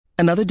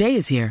Another day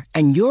is here,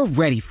 and you're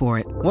ready for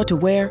it. What to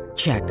wear?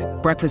 Check.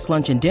 Breakfast,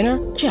 lunch, and dinner?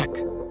 Check.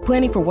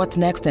 Planning for what's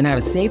next and how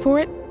to save for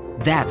it?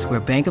 That's where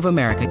Bank of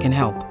America can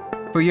help.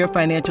 For your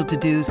financial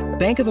to-dos,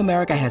 Bank of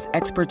America has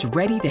experts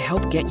ready to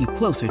help get you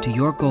closer to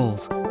your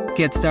goals.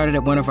 Get started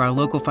at one of our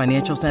local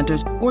financial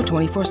centers or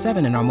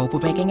 24/7 in our mobile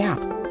banking app.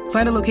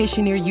 Find a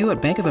location near you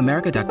at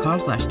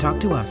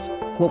bankofamerica.com/talktous.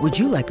 What would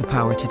you like the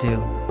power to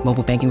do?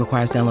 Mobile banking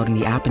requires downloading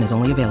the app and is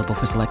only available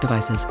for select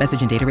devices.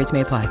 Message and data rates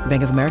may apply.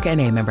 Bank of America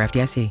N.A., member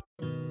FDIC.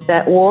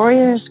 That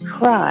warriors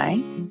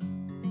cry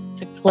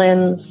to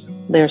cleanse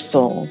their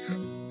souls.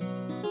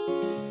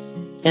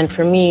 And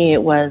for me,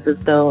 it was as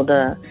though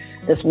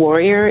this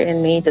warrior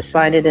in me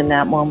decided in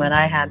that moment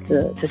I had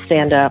to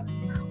stand up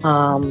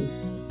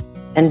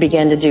and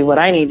begin to do what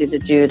I needed to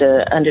do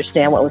to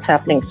understand what was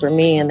happening for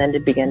me, and then to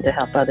begin to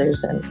help others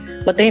and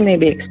what they may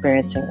be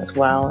experiencing as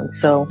well. And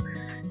so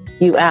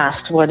you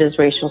asked, what is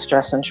racial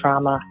stress and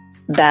trauma?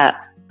 That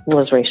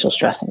was racial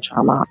stress and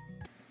trauma.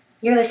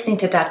 You're listening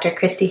to Dr.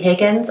 Christy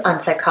Higgins on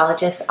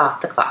Psychologists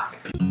Off the Clock.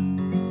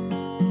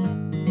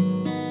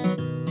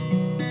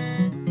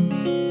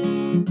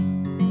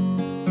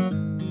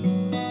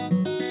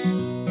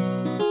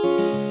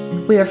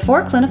 We are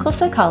 4 clinical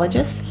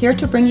psychologists here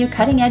to bring you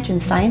cutting-edge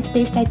and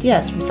science-based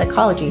ideas from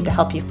psychology to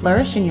help you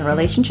flourish in your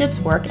relationships,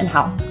 work, and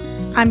health.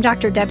 I'm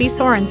Dr. Debbie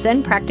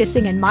Sorensen,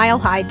 practicing in Mile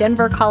High,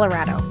 Denver,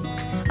 Colorado.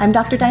 I'm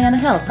Dr. Diana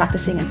Hill,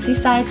 practicing in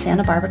Seaside,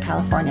 Santa Barbara,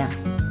 California.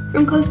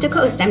 From coast to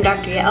coast, I'm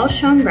Dr. Yael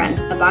Schoenbrunn,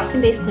 a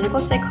Boston-based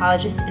clinical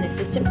psychologist and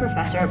assistant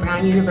professor at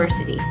Brown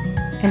University.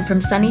 And from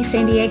sunny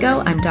San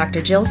Diego, I'm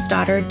Dr. Jill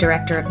Stoddard,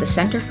 director of the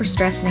Center for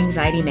Stress and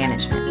Anxiety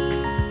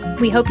Management.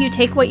 We hope you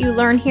take what you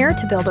learn here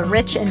to build a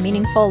rich and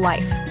meaningful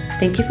life.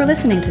 Thank you for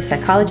listening to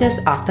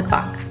Psychologists Off the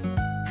Clock.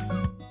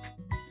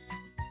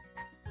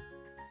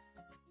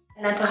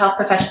 Mental health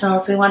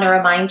professionals, we want to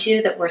remind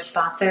you that we're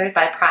sponsored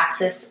by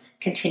Praxis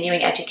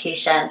Continuing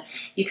Education.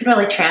 You can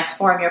really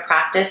transform your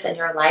practice and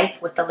your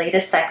life with the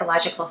latest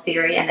psychological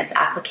theory and its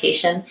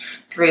application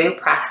through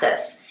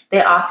Praxis.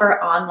 They offer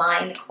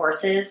online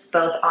courses,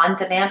 both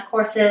on-demand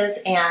courses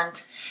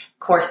and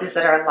courses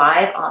that are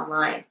live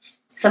online.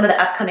 Some of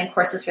the upcoming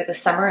courses for the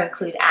summer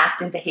include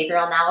ACT in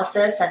Behavioral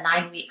Analysis, a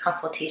 9-week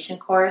consultation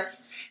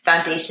course,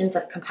 Foundations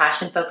of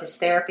Compassion-Focused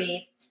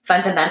Therapy,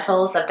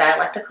 Fundamentals of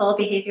Dialectical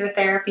Behavior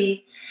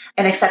Therapy,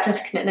 and Acceptance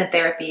and Commitment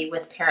Therapy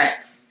with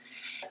Parents.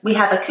 We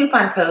have a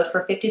coupon code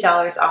for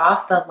 $50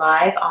 off the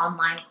live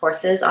online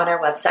courses on our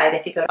website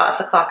if you go to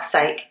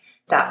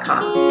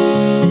offtheclockpsych.com.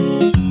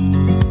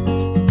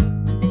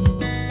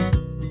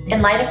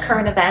 In light of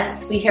current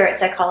events, we here at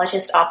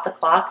Psychologists Off the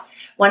Clock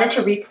wanted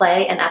to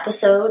replay an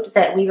episode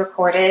that we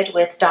recorded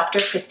with Dr.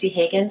 Christy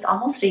Higgins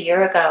almost a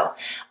year ago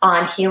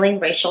on healing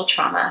racial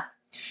trauma.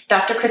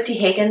 Dr. Christy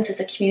Higgins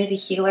is a community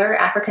healer,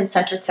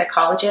 African-centered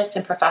psychologist,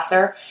 and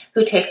professor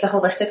who takes a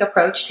holistic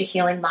approach to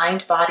healing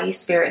mind, body,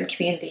 spirit, and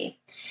community.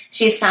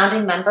 She is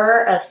founding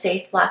member of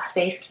Safe Black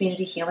Space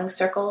Community Healing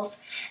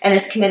Circles and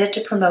is committed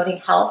to promoting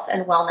health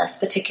and wellness,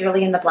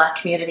 particularly in the Black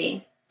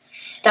community.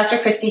 Dr.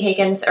 Christy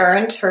Higgins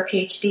earned her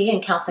PhD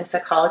in counseling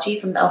psychology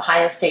from The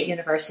Ohio State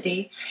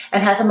University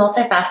and has a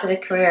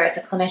multifaceted career as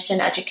a clinician,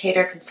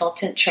 educator,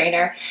 consultant,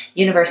 trainer,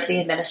 university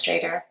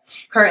administrator.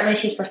 Currently,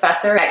 she's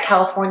professor at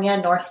California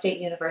North State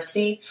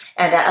University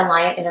and at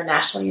Alliant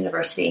International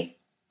University,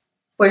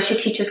 where she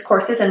teaches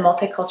courses in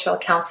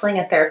multicultural counseling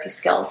and therapy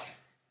skills.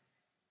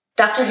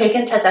 Dr.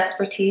 Higgins has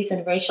expertise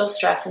in racial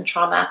stress and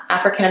trauma,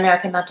 African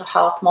American mental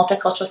health,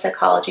 multicultural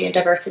psychology and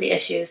diversity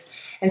issues,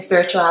 and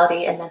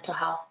spirituality and mental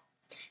health.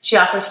 She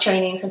offers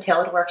trainings and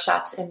tailored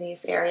workshops in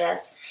these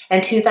areas.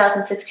 In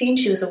 2016,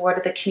 she was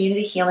awarded the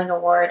Community Healing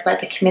Award by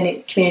the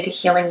Community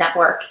Healing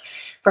Network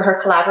for her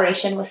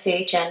collaboration with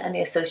SAGEN and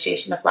the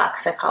Association of Black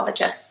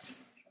Psychologists.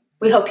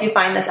 We hope you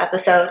find this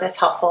episode as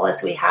helpful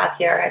as we have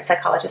here at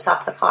Psychologists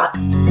Off the Clock.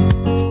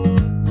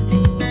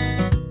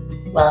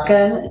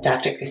 Welcome,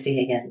 Dr. Christy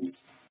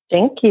Higgins.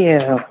 Thank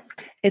you.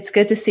 It's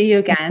good to see you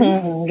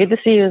again. Good to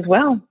see you as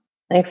well.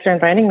 Thanks for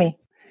inviting me.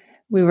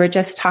 We were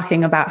just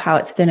talking about how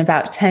it's been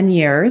about 10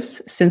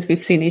 years since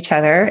we've seen each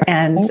other,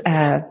 and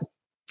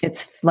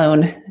it's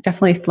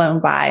definitely flown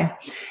by.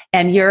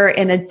 And you're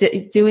in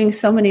doing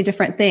so many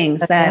different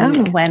things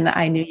than when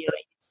I knew you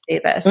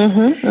at Davis.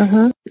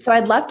 So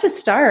I'd love to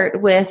start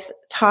with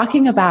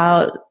talking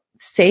about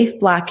Safe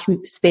Black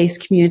Space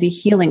Community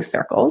Healing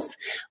Circles,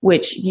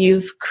 which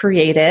you've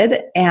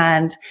created.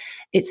 And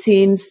it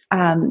seems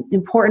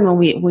important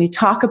when we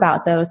talk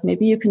about those.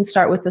 Maybe you can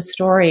start with the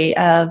story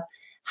of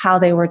how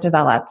they were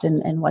developed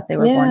and what they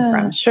were born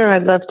from. Sure,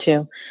 I'd love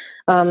to.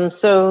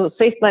 So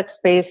Safe Black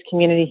Space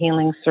Community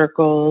Healing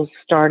Circles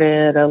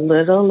started a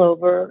little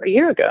over a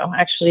year ago,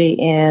 actually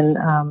in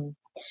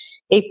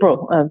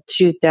April of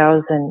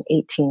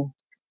 2018.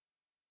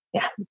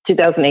 Yeah,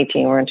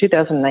 2018. We're in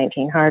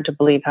 2019. Hard to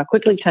believe how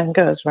quickly time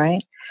goes,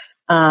 right?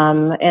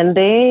 And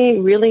they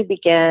really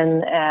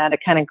began at a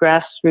kind of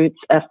grassroots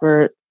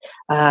effort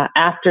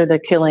after the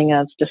killing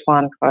of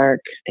Stephon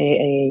Clark,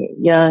 a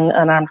young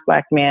unarmed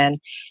Black man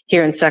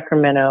here in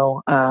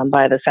Sacramento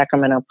by the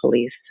Sacramento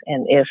police.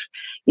 And if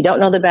you don't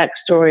know the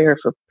backstory, or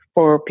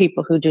for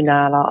people who do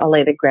not, I'll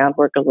lay the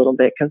groundwork a little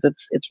bit because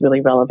it's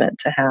really relevant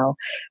to how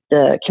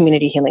the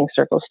community healing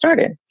circle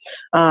started.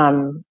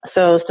 So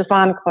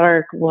Stephon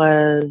Clark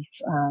was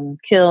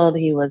killed.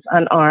 He was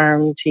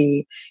unarmed.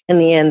 In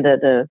the end,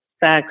 the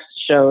facts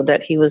showed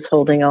that he was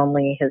holding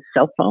only his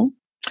cell phone.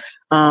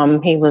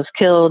 He was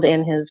killed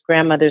in his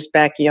grandmother's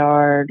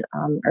backyard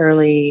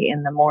early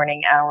in the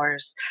morning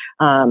hours,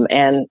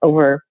 and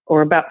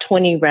about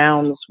 20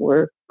 rounds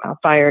were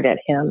fired at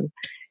him,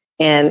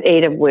 and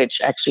 8 of which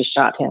actually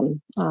shot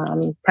him,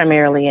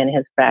 primarily in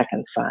his back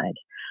and side.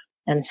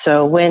 And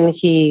so when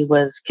he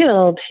was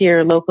killed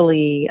here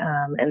locally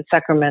in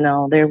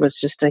Sacramento, there was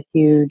just a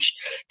huge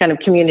kind of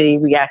community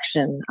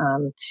reaction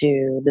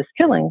to this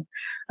killing.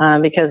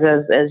 Because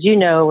as you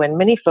know, and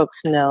many folks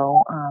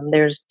know,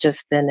 there's just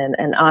been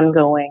an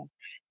ongoing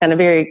kind of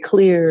very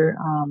clear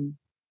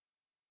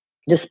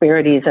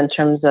disparities in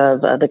terms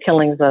of the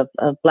killings of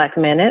Black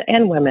men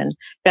and women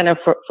kind of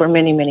for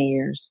many, many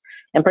years.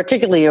 And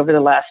particularly over the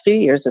last few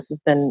years, this has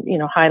been,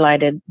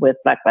 highlighted with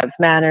Black Lives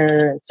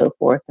Matter and so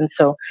forth. And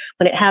so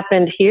when it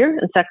happened here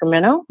in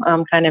Sacramento,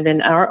 kind of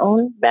in our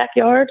own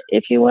backyard,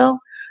 if you will,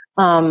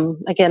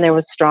 again, there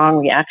was strong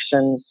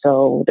reaction.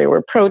 So there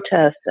were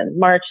protests and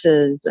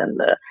marches, and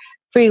the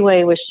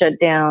freeway was shut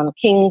down.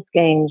 Kings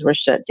games were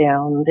shut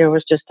down. There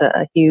was just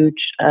a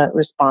huge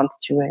response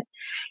to it.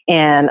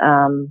 And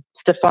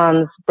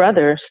Stephon's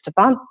brother,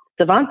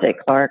 Devontae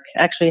Clark,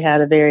 actually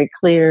had a very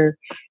clear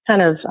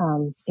kind of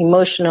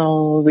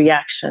emotional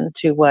reaction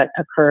to what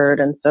occurred.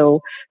 And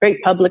so very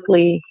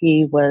publicly,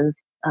 he was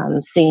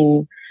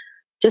seen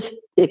just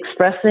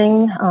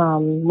expressing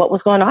what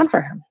was going on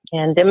for him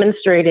and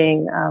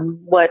demonstrating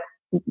what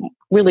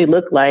really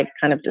looked like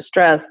kind of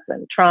distress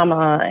and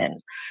trauma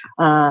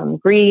and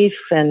grief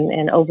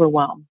and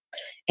overwhelm.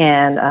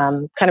 And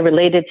kind of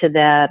related to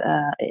that,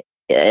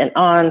 an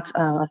aunt,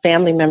 a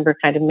family member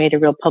kind of made a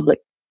real public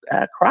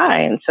cry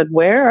and said,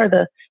 where are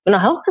the mental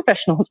health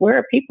professionals? Where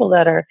are people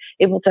that are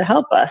able to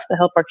help us, to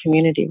help our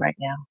community right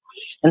now?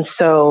 And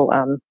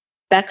so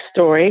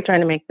backstory,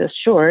 trying to make this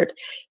short,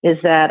 is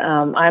that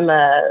I'm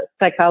a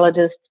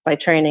psychologist by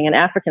training, an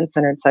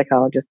African-centered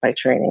psychologist by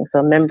training, so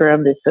a member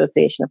of the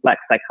Association of Black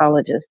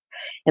Psychologists.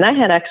 And I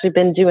had actually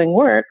been doing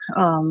work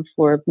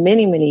for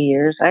many, many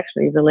years,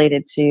 actually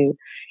related to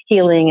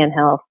healing and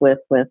health with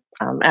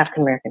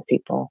African-American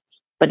people,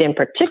 but in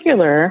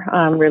particular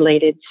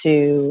related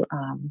to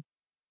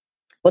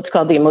what's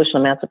called the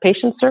Emotional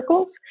Emancipation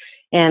Circles.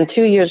 And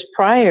 2 years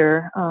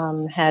prior,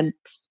 had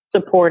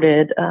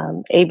supported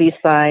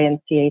ABPSI and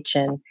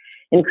CHN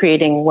in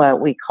creating what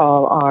we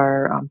call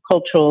our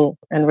cultural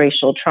and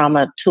racial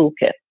trauma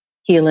toolkit,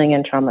 healing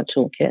and trauma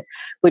toolkit,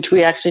 which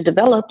we actually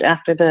developed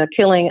after the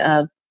killing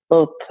of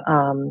both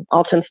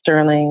Alton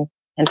Sterling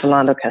and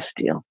Philando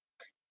Castile,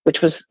 which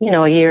was,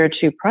 a year or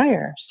two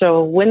prior.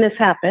 So when this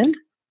happened,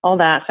 all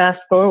that,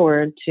 fast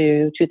forward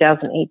to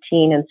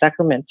 2018 in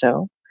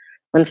Sacramento,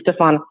 when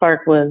Stephon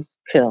Clark was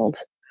killed,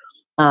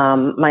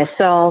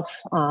 myself,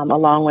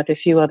 along with a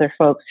few other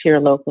folks here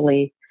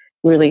locally,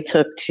 really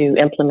took to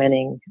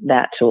implementing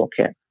that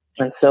toolkit.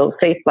 And so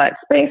Safe Black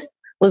Space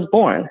was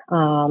born.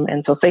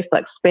 And so Safe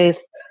Black Space,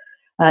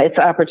 it's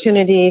an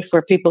opportunity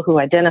for people who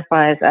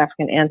identify as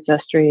African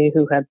ancestry,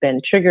 who have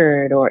been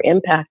triggered or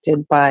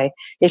impacted by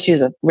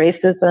issues of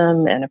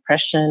racism and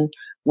oppression,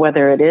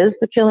 whether it is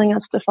the killing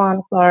of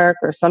Stephon Clark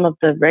or some of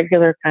the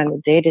regular kind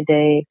of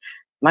day-to-day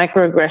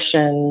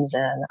microaggressions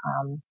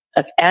and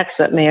acts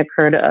that may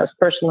occur to us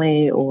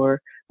personally or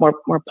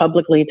more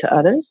publicly to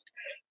others,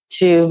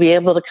 to be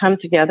able to come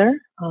together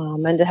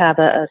and to have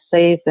a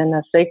safe and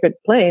a sacred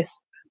place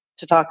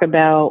to talk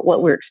about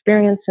what we're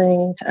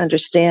experiencing, to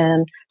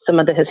understand some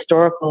of the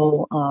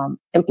historical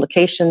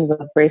implications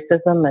of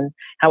racism and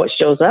how it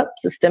shows up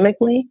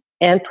systemically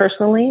and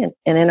personally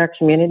and in our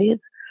communities,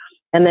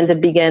 and then to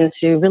begin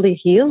to really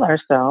heal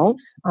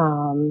ourselves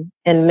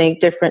and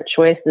make different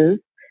choices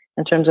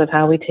in terms of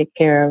how we take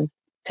care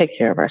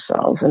of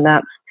ourselves. And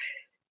that's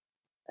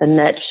a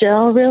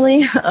nutshell,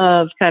 really,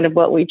 of kind of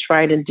what we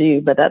try to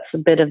do. But that's a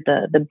bit of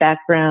the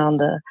background,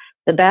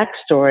 the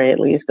backstory, at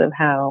least, of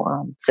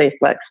how Safe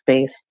Black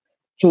Space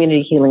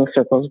community healing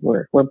circles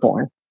were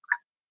born.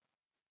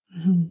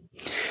 Mm-hmm.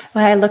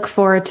 Well, I look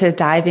forward to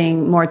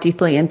diving more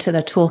deeply into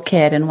the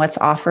toolkit and what's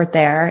offered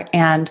there.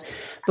 And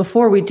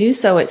before we do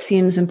so, it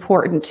seems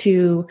important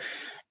to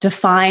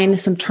define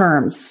some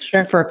terms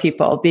for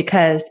people,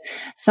 because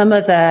some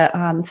of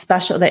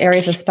the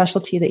areas of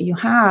specialty that you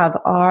have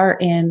are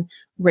in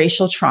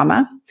racial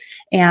trauma,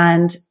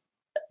 and it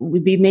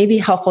would be maybe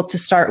helpful to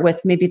start with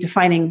maybe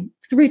defining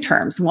 3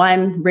 terms: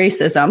 one,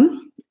 racism,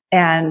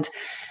 and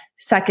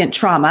second,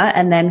 trauma,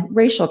 and then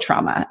racial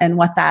trauma, and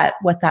what that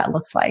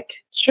looks like.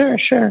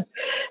 Sure.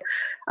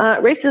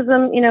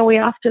 Racism, we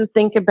often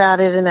think about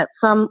it, and at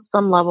some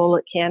level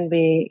it can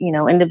be,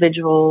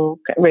 individual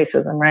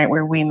racism, right?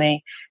 Where we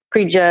may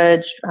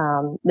prejudge,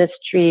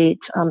 mistreat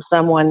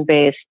someone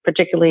based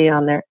particularly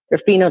on their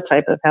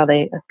phenotype of how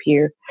they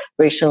appear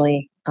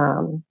racially.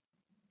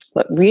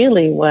 But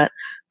really what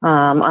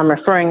I'm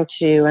referring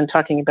to and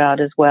talking about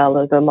as well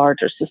are the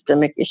larger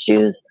systemic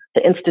issues,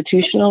 the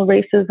institutional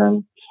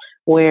racism,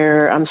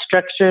 where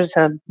structures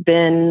have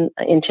been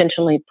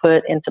intentionally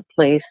put into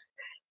place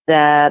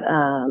that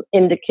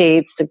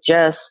indicates,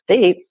 suggests,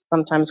 states,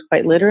 sometimes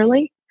quite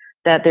literally,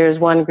 that there's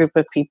one group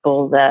of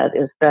people that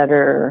is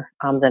better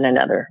than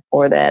another,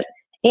 or that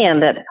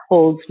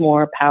holds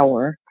more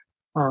power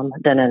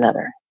than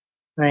another,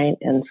 right?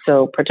 And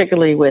so,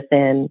 particularly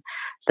within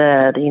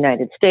the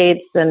United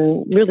States,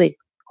 and really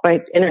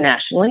quite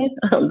internationally,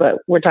 but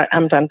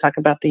I'm talking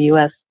about the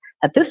U.S.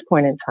 at this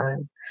point in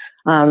time.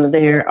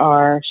 There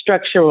are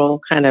structural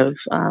kind of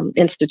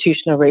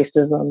institutional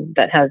racism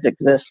that has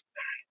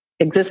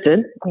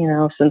existed,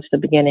 since the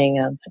beginning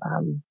of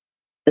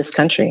this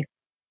country.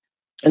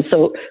 And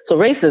so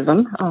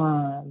racism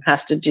has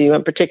to do,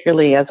 and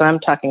particularly as I'm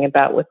talking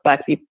about with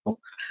Black people,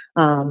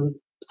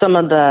 some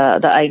of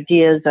the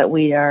ideas that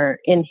we are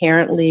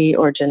inherently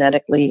or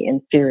genetically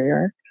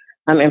inferior,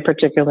 in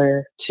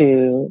particular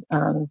to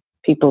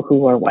people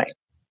who are white.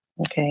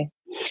 Okay,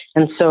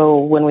 and so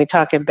when we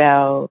talk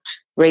about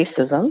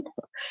racism,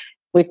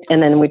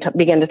 and then we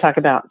begin to talk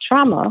about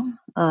trauma,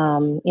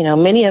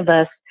 many of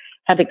us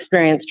have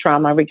experienced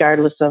trauma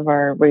regardless of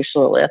our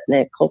racial,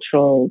 ethnic,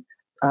 cultural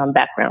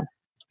background,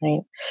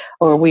 right?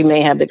 Or we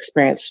may have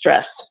experienced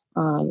stress.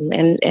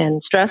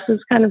 And stress is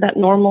kind of that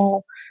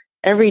normal,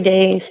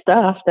 everyday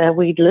stuff that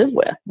we live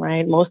with,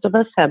 right? Most of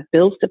us have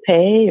bills to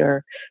pay,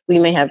 or we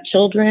may have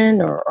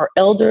children or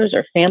elders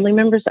or family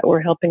members that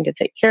we're helping to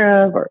take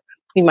care of, or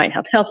we might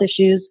have health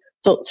issues.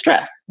 So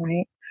stress,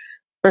 right?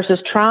 Versus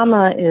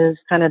trauma is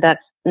kind of that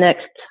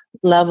next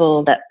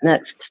level, that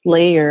next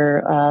layer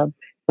of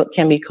what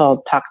can be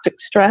called toxic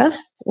stress,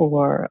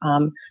 or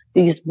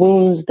these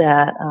wounds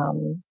that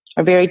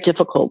are very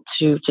difficult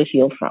to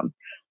heal from.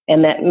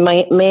 And that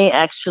may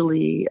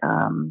actually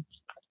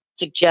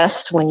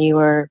suggest, when you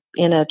are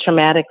in a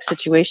traumatic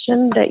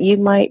situation, that you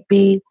might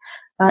be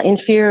in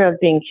fear of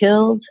being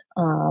killed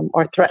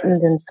or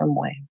threatened in some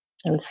way.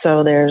 And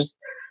so there's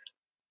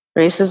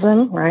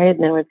racism, right?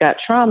 And then we've got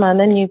trauma, and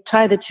then you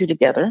tie the two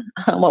together.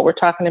 What we're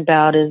talking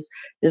about is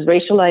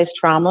racialized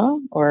trauma,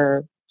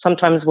 or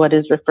sometimes what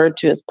is referred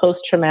to as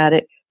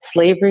post-traumatic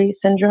slavery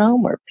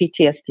syndrome, or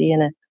PTSD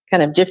in a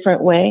kind of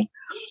different way.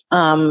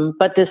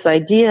 But this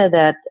idea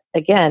that,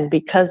 again,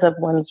 because of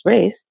one's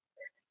race,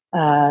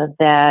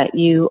 that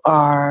you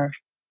are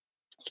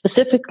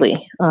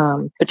specifically,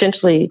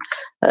 potentially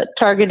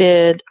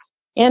targeted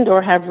and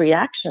or have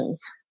reactions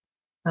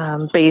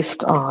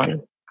based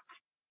on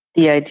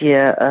the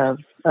idea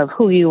of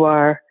who you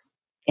are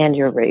and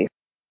your race.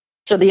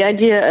 So the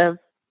idea of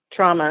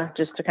trauma,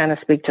 just to kind of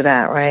speak to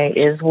that, right,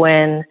 is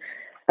when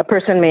a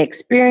person may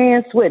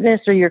experience,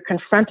 witness, or you're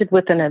confronted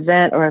with an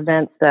event or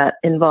events that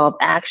involve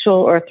actual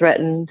or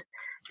threatened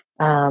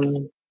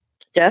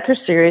death or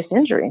serious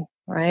injury,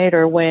 right?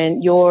 Or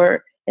when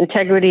your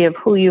integrity of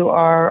who you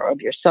are, or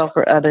of yourself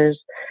or others,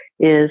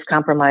 is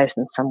compromised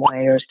in some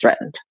way or is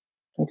threatened.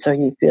 And so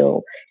you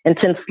feel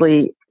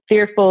intensely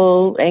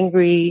fearful,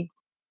 angry,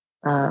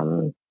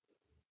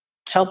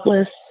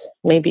 helpless,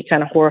 maybe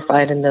kind of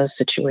horrified in those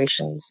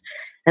situations.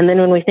 And then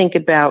when we think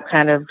about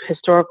kind of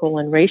historical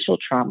and racial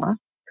trauma,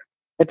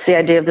 it's the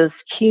idea of this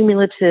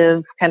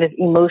cumulative kind of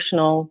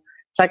emotional,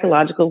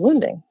 psychological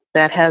wounding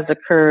that has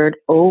occurred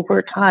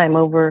over time,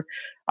 over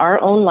our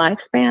own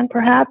lifespan,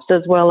 perhaps,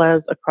 as well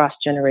as across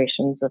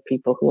generations of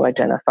people who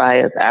identify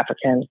as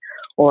African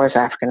or as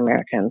African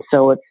American.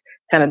 So it's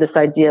kind of this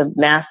idea of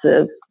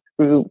massive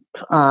group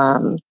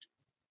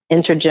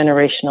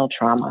intergenerational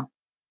trauma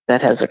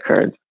that has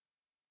occurred.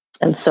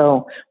 And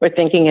so we're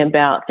thinking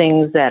about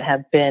things that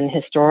have been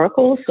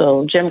historical,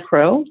 so Jim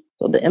Crow,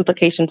 so the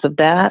implications of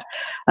that,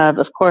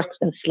 of course,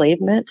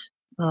 enslavement,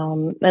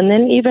 and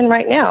then even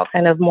right now,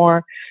 kind of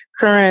more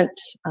current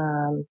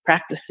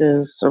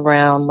practices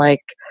around like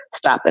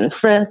stop and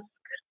frisk,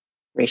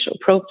 racial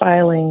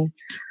profiling,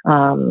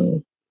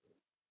 and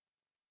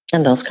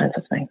those kinds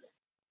of things.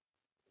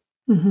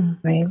 Mm-hmm.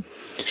 Right.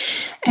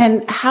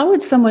 And how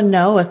would someone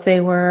know if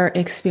they were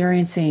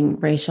experiencing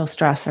racial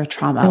stress or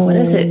trauma? What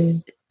is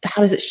it?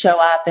 How does it show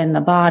up in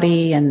the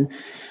body and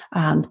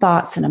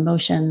thoughts and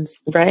emotions?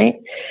 Right.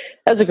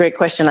 That's a great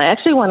question. I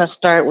actually want to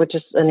start with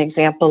just an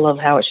example of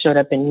how it showed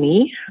up in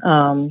me,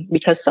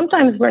 because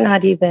sometimes we're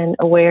not even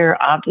aware,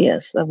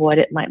 obvious of what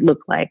it might look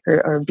like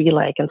or be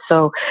like. And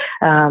so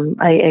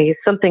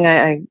something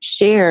I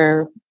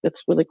share that's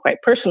really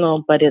quite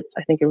personal, but it's,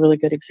 I think, a really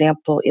good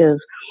example is,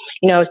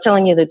 I was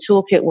telling you the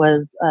toolkit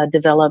was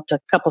developed a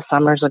couple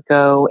summers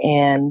ago,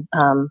 and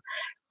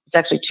it's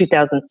actually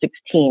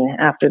 2016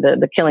 after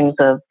the killings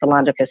of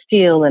Philando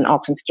Castile and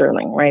Alton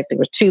Sterling, right? There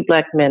were two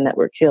Black men that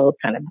were killed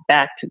kind of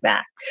back to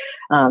back,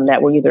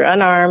 that were either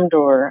unarmed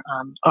or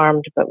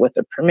armed, but with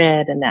a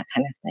permit and that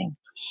kind of thing.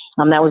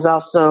 That was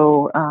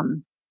also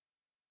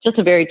just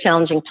a very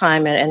challenging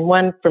time, and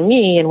one for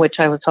me in which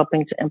I was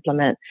helping to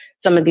implement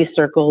some of these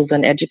circles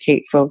and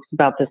educate folks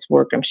about this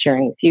work I'm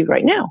sharing with you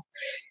right now.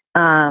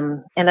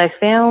 And I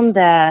found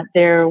that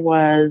there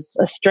was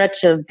a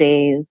stretch of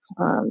days,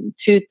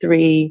 2,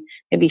 3,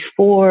 maybe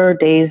 4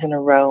 days in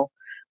a row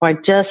where I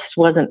just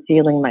wasn't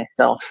feeling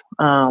myself.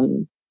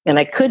 And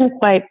I couldn't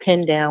quite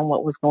pin down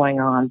what was going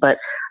on, but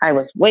I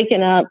was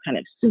waking up kind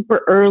of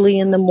super early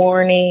in the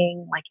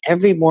morning, like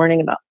every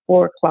morning about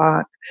 4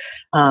 o'clock.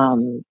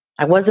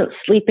 I wasn't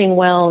sleeping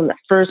well in the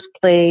first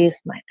place.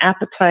 My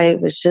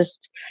appetite was just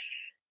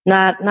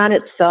not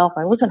itself.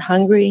 I wasn't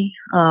hungry.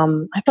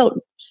 I felt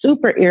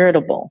super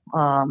irritable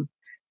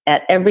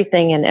at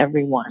everything and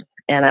everyone.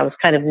 And I was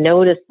kind of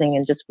noticing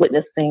and just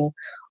witnessing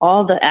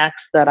all the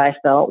acts that I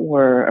felt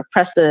were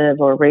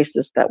oppressive or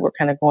racist that were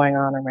kind of going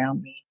on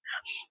around me.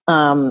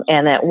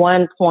 And at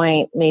one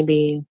point,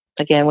 maybe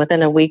again,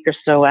 within a week or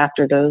so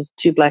after those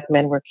 2 Black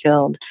men were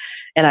killed,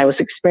 and I was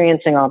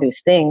experiencing all these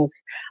things,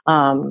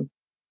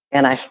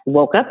 and I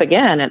woke up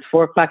again at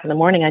 4 o'clock in the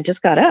morning. I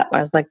just got up.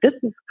 I was like, this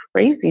is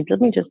crazy.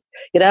 Let me just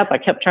get up. I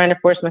kept trying to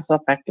force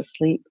myself back to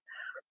sleep.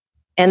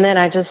 And then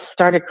I just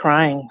started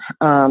crying,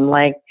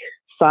 like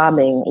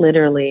sobbing,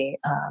 literally,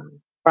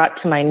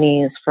 brought to my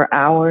knees for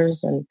hours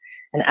and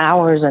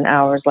hours and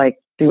hours, like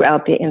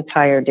throughout the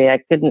entire day. I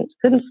couldn't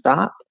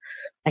stop.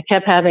 I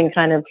kept having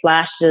kind of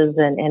flashes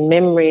and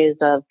memories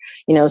of,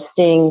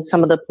 seeing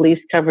some of the police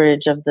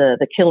coverage of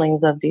the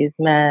killings of these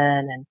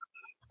men, and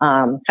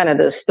kind of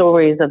the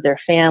stories of their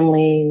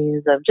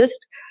families, of just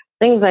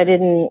things I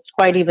didn't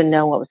quite even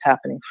know what was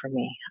happening for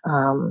me.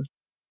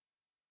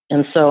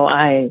 And so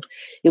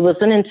it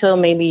wasn't until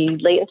maybe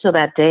late until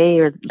that day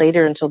or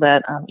later until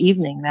that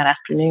evening, that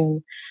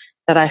afternoon,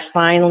 that I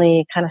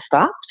finally kind of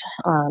stopped.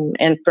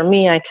 And for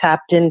me, I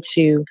tapped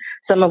into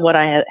some of what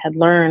I had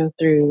learned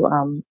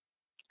through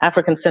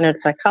African-centered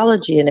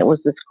psychology. And it was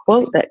this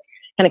quote that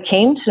kind of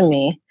came to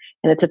me,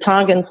 and it's a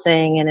Tongan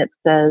saying, and it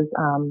says,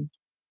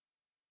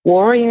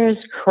 warriors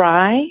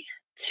cry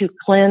to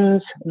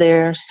cleanse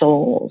their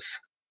souls.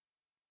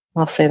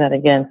 I'll say that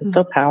again. It's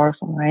so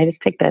powerful, right?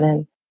 Just take that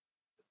in.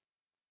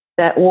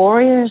 That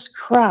warriors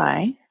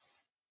cry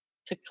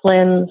to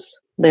cleanse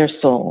their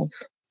souls.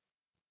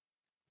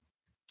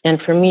 And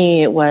for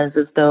me, it was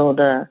as though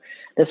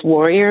this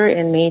warrior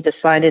in me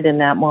decided in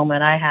that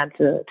moment I had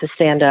to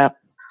stand up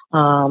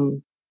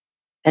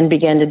and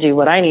begin to do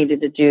what I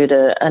needed to do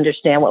to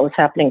understand what was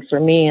happening for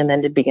me, and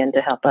then to begin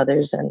to help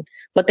others and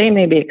what they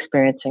may be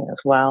experiencing as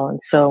well. And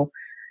so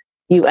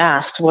you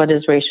asked, what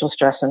is racial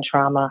stress and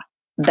trauma?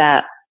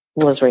 That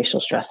was racial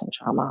stress and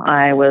trauma.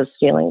 I was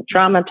feeling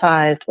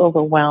traumatized,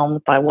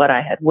 overwhelmed by what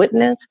I had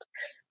witnessed,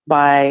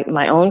 by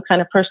my own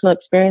kind of personal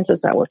experiences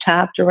that were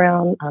tapped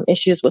around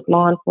issues with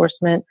law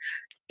enforcement,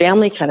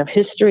 family kind of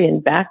history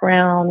and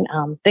background,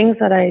 things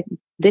that I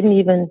didn't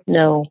even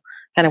know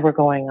kind of were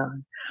going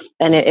on.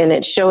 And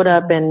it showed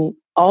up in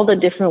all the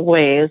different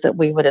ways that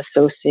we would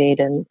associate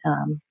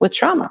with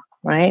trauma,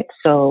 right?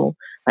 So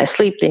my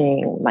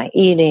sleeping, my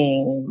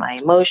eating, my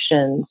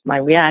emotions, my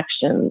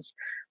reactions,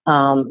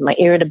 my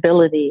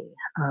irritability,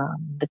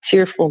 the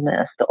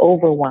tearfulness, the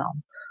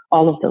overwhelm,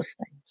 all of those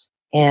things.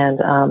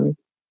 And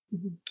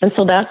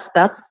so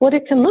that's what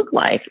it can look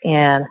like.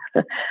 And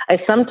I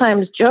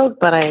sometimes joke,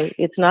 but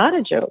it's not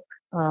a joke,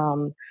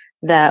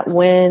 that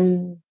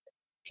when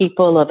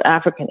people of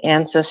African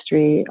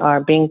ancestry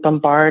are being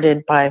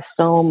bombarded by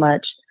so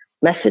much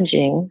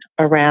messaging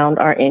around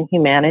our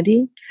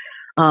inhumanity,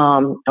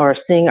 or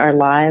seeing our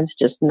lives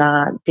just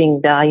not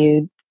being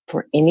valued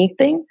for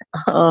anything,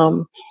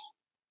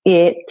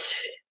 it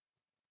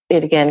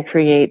again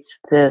creates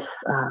this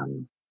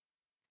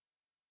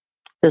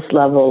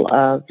level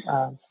of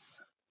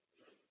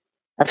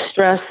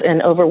stress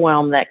and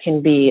overwhelm that can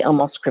be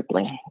almost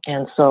crippling.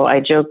 And so I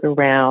joke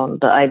around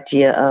the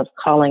idea of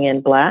calling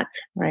in Black,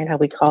 right? How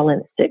we call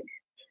in sick,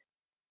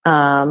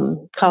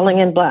 calling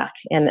in Black.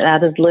 And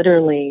that is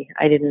literally,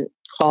 I didn't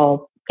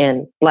call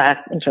in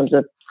Black in terms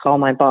of call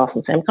my boss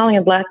and say, I'm calling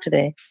in Black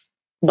today,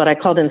 but I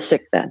called in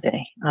sick that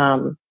day,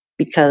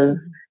 because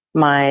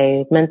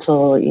my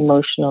mental,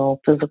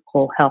 emotional,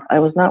 physical health, I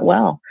was not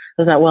well.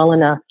 I was not well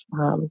enough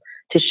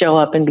to show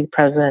up and be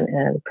present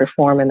and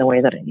perform in the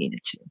way that I needed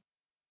to.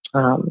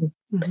 And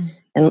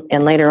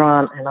later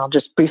on, and I'll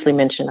just briefly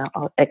mention,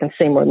 I can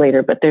say more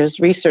later, but there's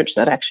research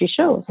that actually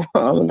shows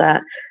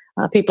that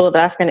people of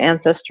African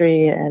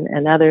ancestry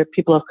and other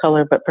people of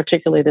color, but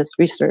particularly this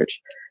research,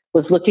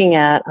 was looking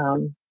at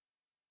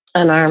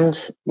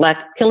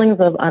killings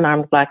of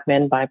unarmed Black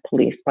men by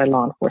police, by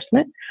law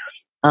enforcement.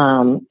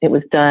 It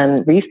was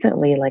done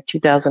recently, like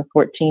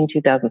 2014,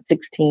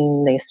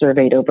 2016. They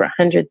surveyed over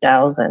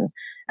 100,000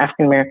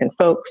 African American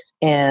folks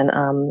and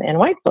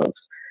white folks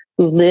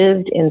who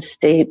lived in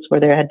states where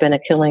there had been a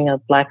killing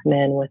of Black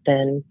men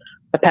within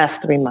the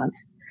past 3 months.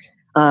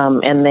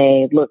 And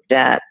they looked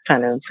at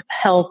kind of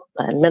health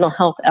and mental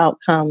health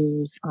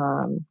outcomes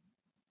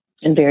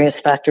and various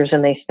factors.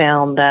 And they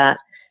found that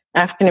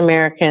African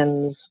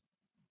Americans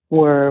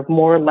were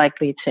more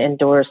likely to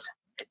endorse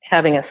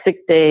having a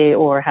sick day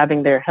or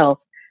having their health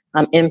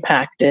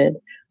impacted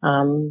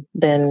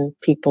than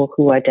people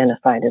who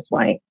identified as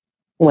white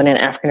when an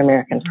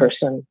African-American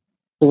person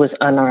who was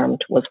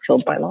unarmed was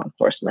killed by law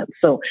enforcement.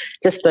 So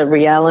just the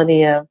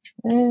reality of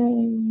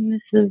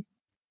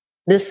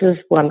this is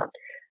what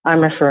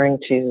I'm referring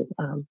to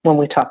when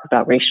we talk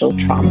about racial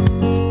trauma.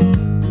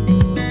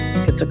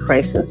 It's a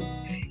crisis.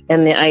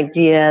 And the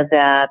idea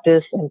that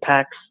this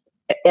impacts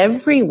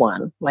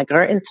everyone, like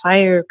our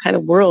entire kind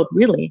of world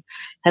really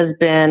has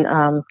been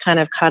kind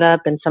of caught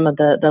up in some of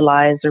the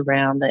lies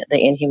around the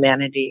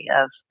inhumanity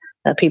of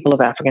people of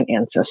African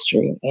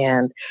ancestry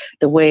and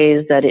the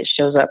ways that it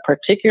shows up,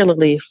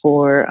 particularly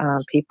for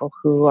people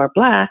who are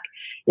Black,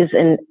 is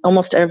in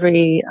almost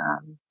every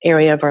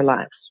area of our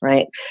lives,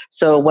 right?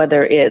 So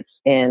whether it's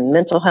in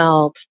mental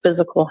health,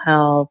 physical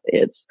health,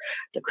 it's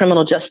the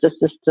criminal justice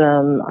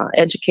system,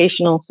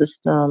 educational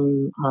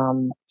system,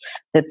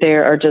 that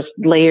there are just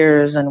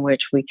layers in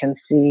which we can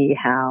see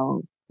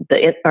how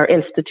our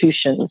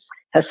institutions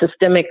have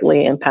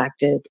systemically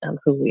impacted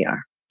who we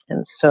are.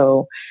 And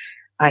so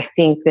I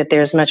think that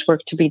there's much work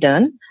to be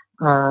done.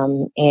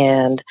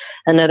 And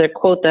another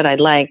quote that I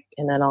like,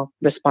 and then I'll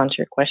respond to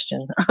your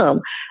question.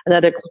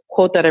 Another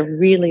quote that I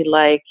really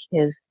like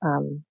is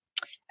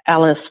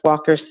Alice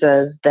Walker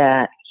says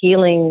that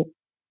healing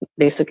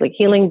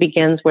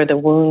begins where the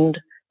wound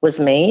was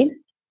made.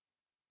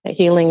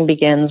 Healing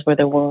begins where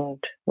the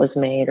wound was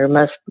made, or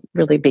must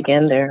really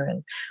begin there.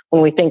 And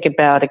when we think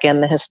about, again,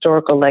 the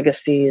historical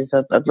legacies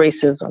of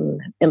racism,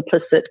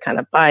 implicit kind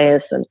of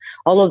bias, and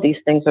all of these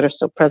things that are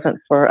so present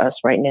for us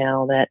right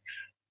now, that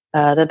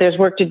there's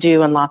work to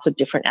do on lots of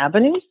different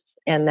avenues,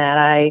 and that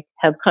I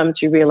have come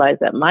to realize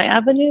that my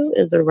avenue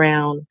is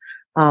around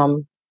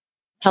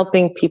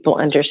helping people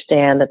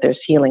understand that there's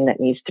healing that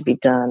needs to be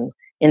done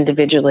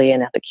individually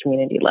and at the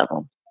community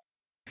level.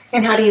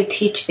 And how do you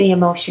teach the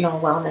emotional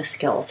wellness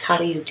skills? How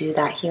do you do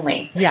that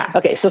healing? Yeah.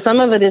 Okay, so some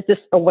of it is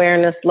just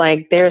awareness,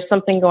 like there's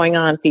something going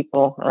on,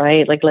 people,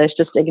 right? Like let's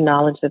just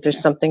acknowledge that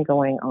there's something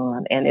going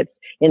on, and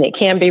it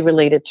can be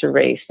related to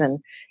race.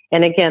 And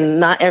again,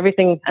 not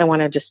everything, I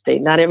want to just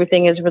state, not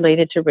everything is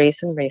related to race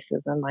and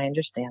racism. I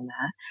understand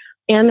that.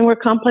 And we're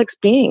complex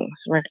beings,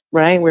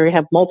 right? Where we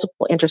have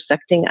multiple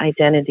intersecting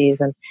identities.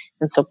 And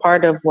so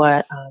part of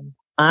what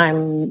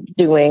I'm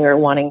doing or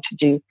wanting to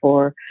do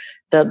for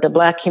the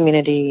Black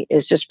community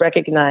is just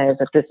recognize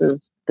that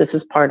this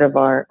is part of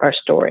our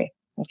story.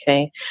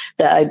 Okay.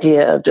 The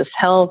idea of just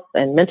health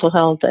and mental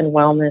health and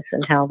wellness,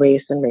 and how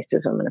race and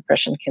racism and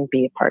oppression can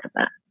be a part of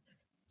that.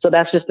 So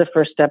that's just the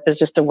first step, is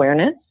just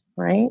awareness,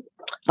 right?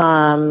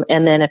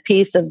 And then a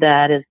piece of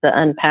that is the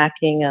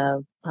unpacking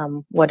of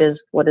what is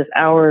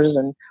ours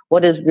and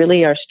what is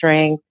really our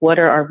strength. What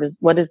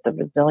is the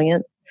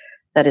resilience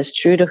that is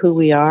true to who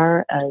we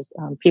are as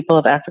people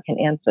of African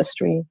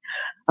ancestry?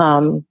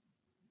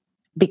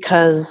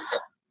 Because,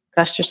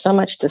 gosh, there's so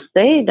much to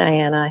say,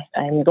 Diana.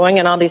 I'm going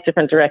in all these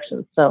different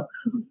directions. So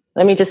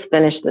let me just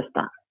finish this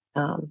thought.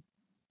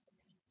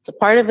 So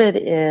part of it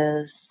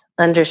is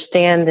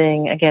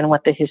understanding, again,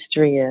 what the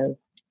history is,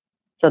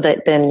 so that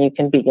then you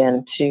can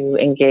begin to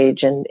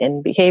engage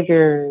in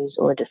behaviors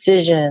or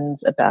decisions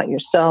about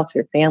yourself,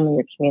 your family,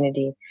 your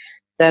community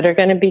that are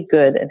going to be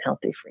good and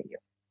healthy for you.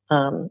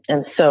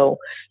 And so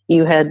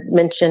you had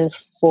mentioned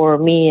for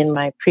me in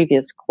my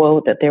previous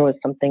quote that there was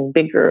something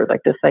bigger,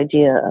 like this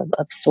idea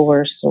of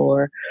source,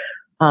 or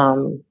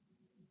the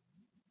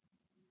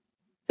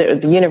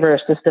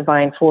universe, this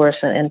divine force.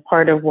 And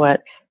part of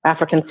what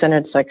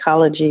African-centered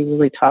psychology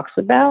really talks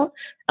about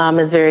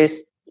is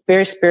very,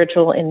 very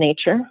spiritual in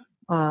nature,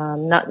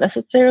 not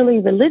necessarily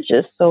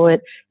religious. So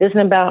it isn't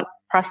about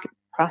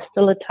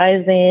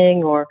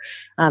proselytizing or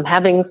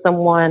having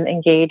someone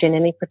engage in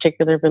any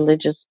particular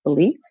religious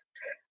belief.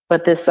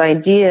 But this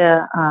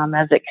idea,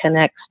 as it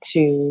connects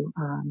to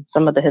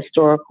some of the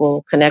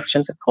historical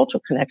connections and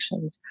cultural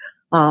connections,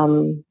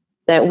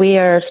 that we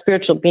are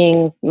spiritual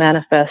beings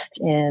manifest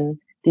in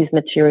these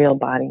material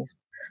bodies,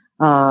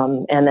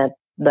 and that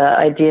the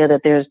idea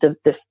that there's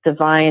this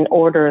divine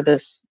order,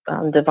 this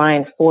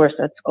divine force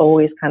that's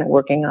always kind of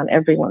working on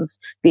everyone's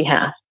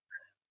behalf.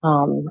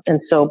 And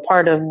so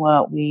part of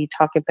what we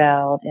talk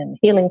about in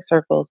healing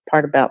circles,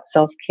 part about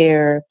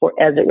self-care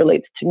as it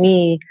relates to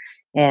me,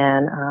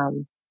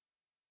 and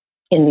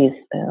in these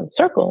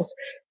circles,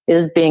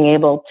 is being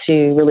able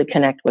to really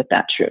connect with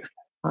that truth,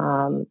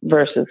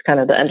 versus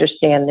kind of the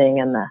understanding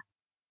and the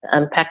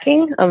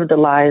unpacking of the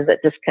lies that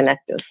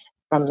disconnect us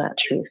from that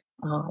truth,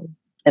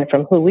 and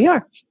from who we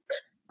are.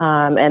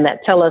 And that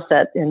tell us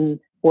that in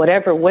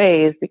whatever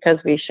ways, because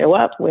we show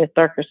up with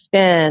darker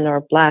skin or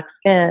Black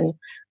skin,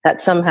 that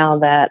somehow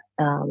that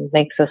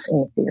makes us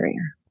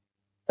inferior.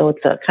 So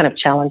it's a kind of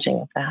challenging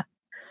of that.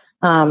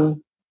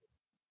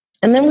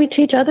 And then we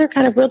teach other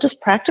kind of real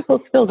just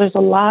practical skills. There's a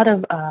lot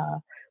of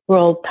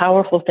real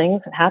powerful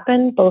things that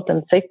happen both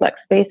in safe Black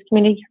space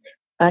community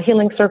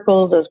healing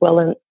circles as well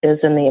as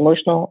in the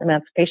emotional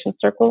emancipation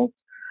circles.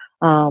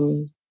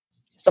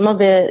 Some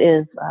of it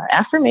is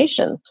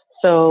affirmations.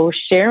 So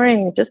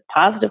sharing just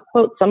positive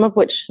quotes, some of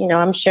which,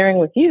 I'm sharing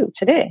with you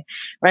today,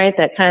 right?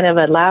 That kind of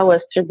allow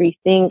us to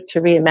rethink, to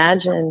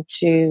reimagine,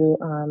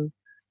 to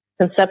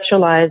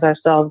conceptualize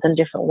ourselves in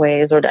different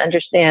ways, or to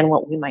understand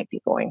what we might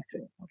be going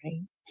through,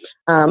 right?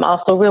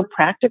 Also real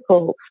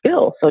practical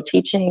skills. So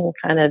teaching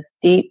kind of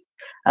deep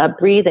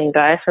breathing,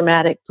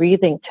 diaphragmatic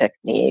breathing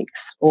techniques,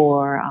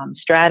 or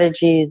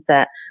strategies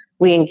that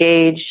we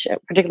engage,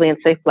 particularly in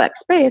Safe Black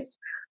Space,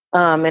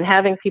 and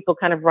having people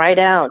kind of write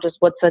out just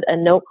what's a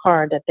note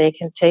card that they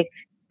can take,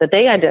 that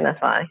they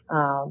identify,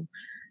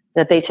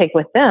 that they take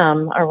with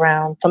them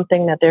around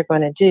something that they're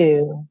going to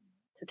do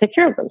to take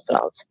care of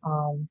themselves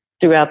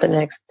throughout the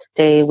next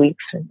day,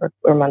 weeks,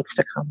 or months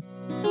to come.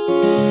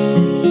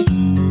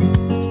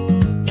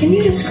 Can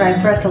you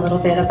describe for us a little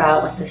bit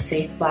about what the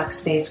Safe Black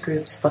Space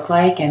groups look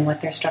like and what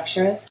their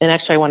structure is? And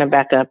actually, I want to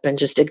back up and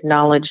just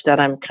acknowledge that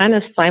I'm kind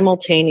of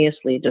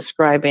simultaneously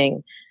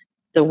describing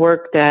the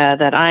work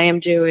that I am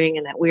doing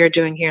and that we are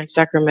doing here in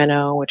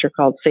Sacramento, which are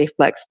called Safe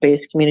Black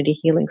Space Community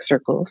Healing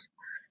Circles,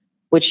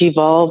 which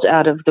evolved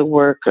out of the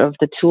work of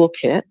the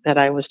toolkit that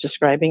I was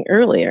describing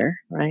earlier,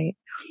 right?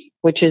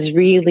 Which is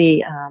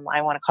really,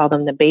 I want to call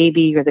them the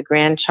baby or the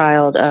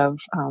grandchild of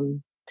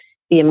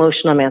the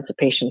emotional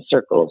emancipation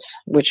circles,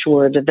 which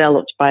were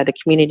developed by the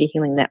Community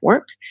Healing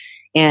Network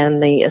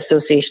and the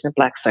Association of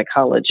Black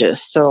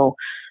Psychologists. So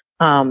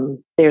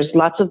there's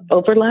lots of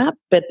overlap,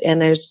 and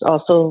there's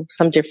also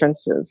some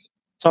differences.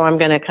 So I'm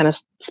going to kind of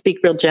speak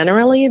real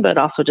generally, but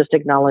also just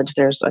acknowledge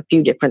there's a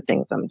few different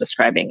things I'm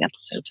describing at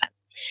the same time.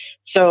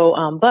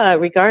 So, but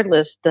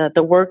regardless,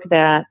 the work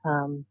that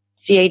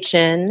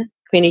CHN,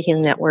 Community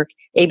Healing Network,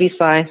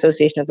 ABPSI,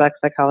 Association of Black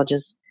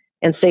Psychologists,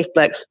 and Safe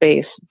Black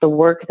Space, the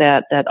work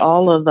that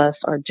all of us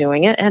are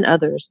doing, it and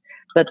others,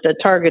 but the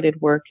targeted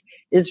work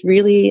is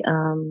really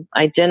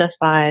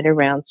identified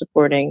around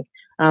supporting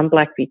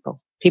Black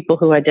people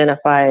who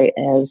identify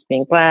as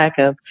being Black,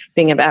 of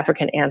being of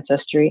African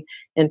ancestry,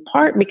 in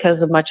part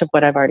because of much of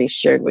what I've already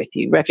shared with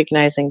you,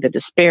 recognizing the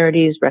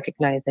disparities,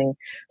 recognizing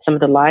some of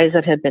the lies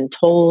that have been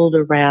told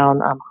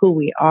around who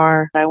we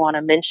are. I want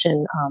to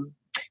mention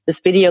this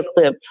video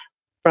clip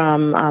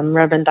from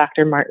Reverend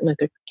Dr. Martin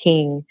Luther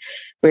King,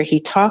 where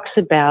he talks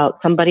about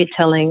somebody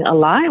telling a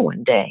lie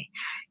one day.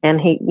 And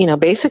he,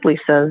 basically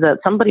says that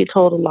somebody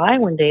told a lie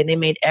one day and they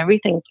made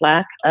everything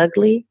Black,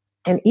 ugly,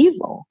 and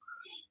evil.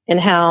 And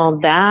how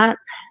that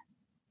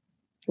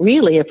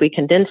really, if we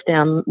condense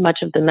down much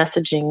of the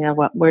messaging of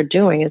what we're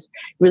doing, is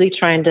really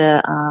trying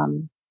to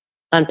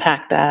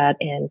unpack that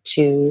and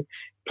to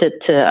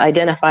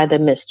identify the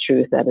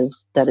mistruth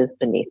that is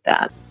beneath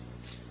that.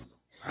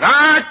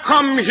 I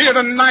come here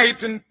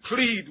tonight and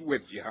plead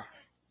with you.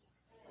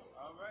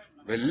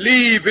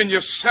 Believe in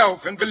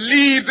yourself and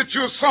believe that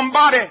you're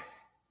somebody.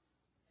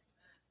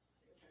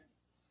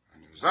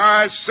 As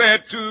I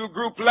said to the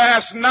group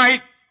last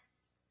night,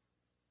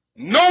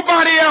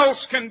 nobody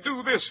else can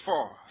do this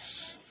for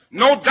us.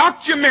 No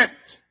document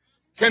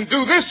can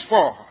do this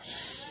for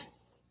us.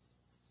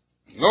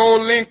 No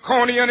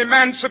Lincolnian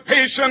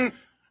Emancipation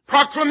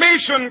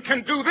Proclamation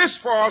can do this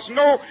for us.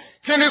 No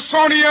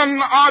Kennysonian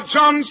or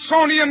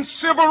Johnsonian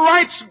Civil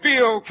Rights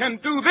Bill can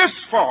do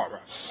this for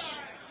us.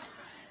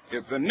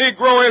 If the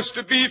Negro is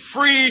to be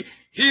free,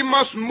 he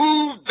must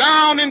move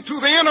down into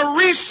the inner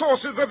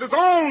resources of his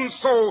own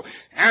soul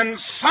and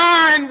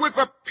sign with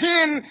a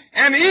pen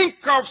and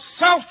ink of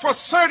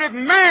self-assertive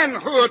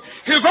manhood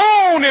his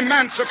own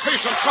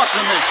Emancipation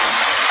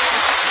Proclamation.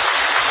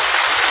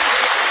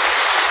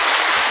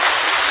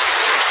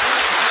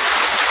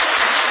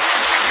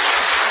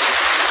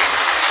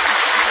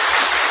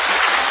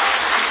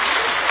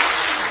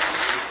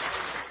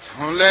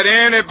 Don't let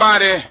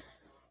anybody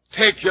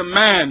take your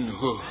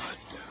manhood.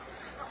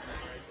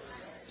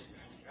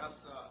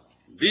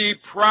 Be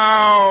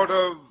proud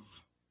of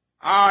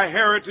our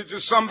heritage.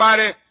 As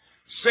somebody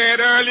said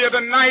earlier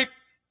tonight,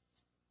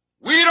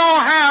 we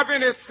don't have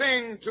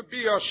anything to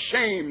be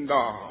ashamed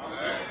of.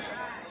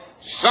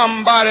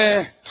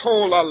 Somebody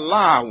told a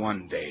lie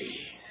one day.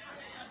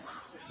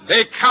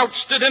 They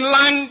couched it in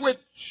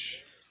language.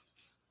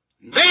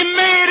 They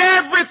made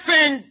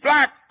everything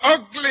Black,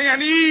 ugly,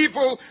 and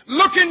evil.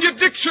 Look in your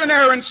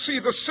dictionary and see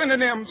the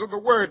synonyms of the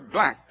word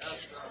Black.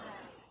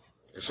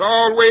 It's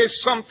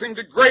always something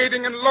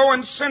degrading and low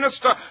and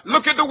sinister.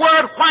 Look at the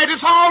word white.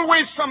 It's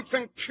always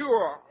something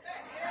pure,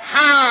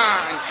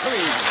 high, and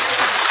clean.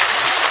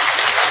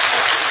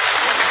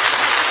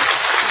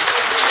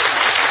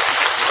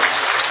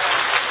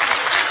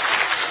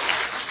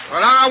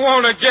 But I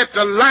want to get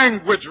the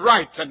language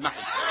right tonight.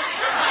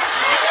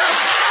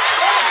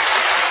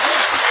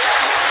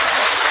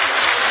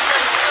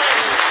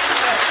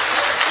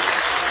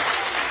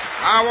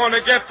 I want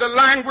to get the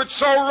language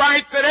so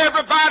right that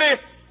everybody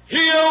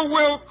here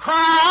will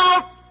cry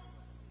out,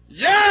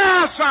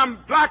 yes, I'm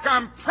Black,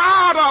 I'm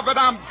proud of it,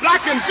 I'm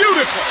Black and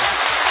beautiful.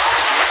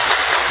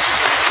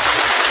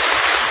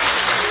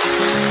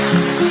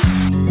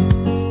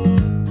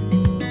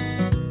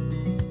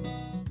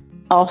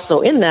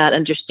 Also in that,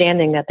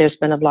 understanding that there's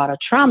been a lot of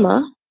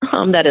trauma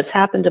that has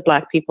happened to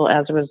Black people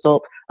as a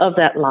result of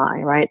that lie,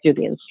 right? Through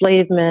the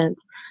enslavement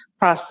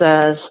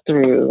process,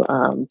 through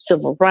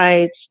civil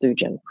rights, through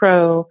Jim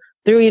Crow,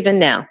 through even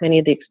now, many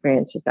of the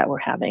experiences that we're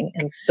having.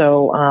 And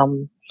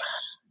so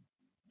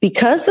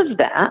because of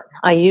that,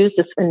 I use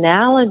this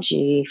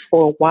analogy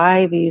for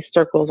why these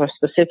circles are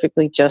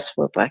specifically just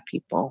for Black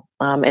people.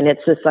 And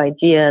it's this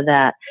idea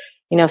that,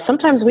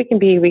 sometimes we can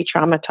be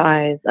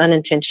re-traumatized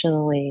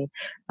unintentionally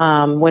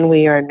when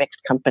we are in mixed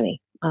company,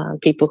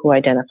 people who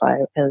identify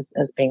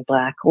as being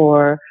Black,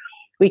 or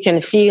we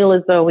can feel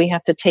as though we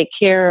have to take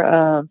care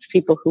of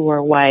people who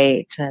are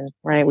white. And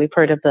right, we've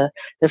heard of the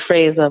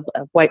phrase of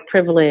white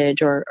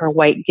privilege or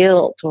white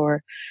guilt,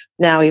 or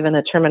now even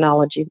the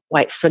terminology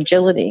white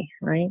fragility,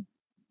 right?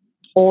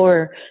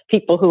 Or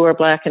people who are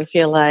Black and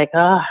feel like,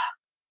 I'm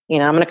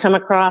going to come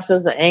across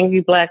as an angry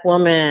Black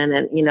woman.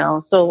 And,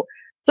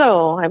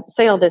 so I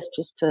say all this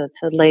just to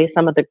lay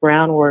some of the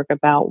groundwork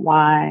about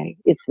why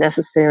it's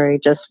necessary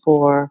just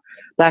for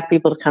Black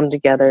people to come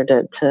together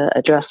to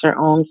address their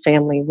own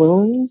family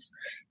wounds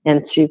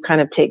and to kind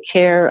of take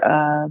care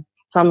of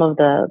some of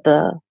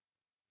the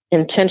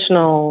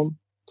intentional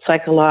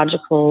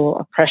psychological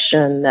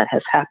oppression that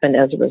has happened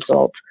as a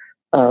result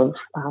of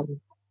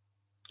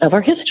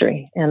our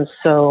history. And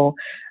so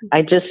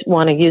I just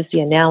want to use the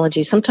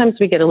analogy. Sometimes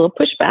we get a little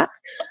pushback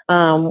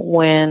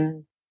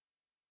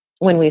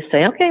when we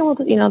say, okay, well,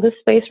 this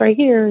space right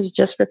here is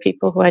just for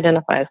people who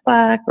identify as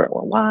Black or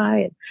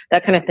why, and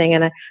that kind of thing.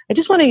 And I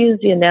just want to use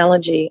the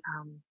analogy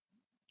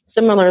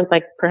similar,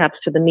 like perhaps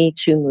to the Me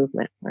Too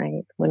movement,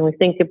 right? When we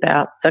think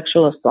about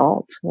sexual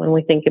assault, when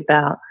we think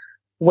about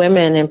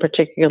women in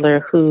particular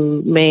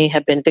who may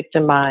have been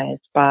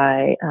victimized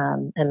by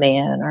a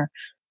man or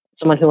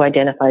someone who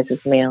identifies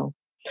as male,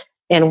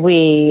 and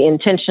we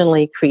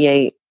intentionally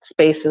create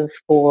spaces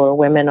for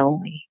women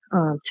only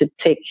to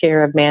take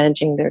care of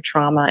managing their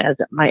trauma as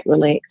it might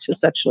relate to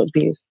sexual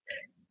abuse.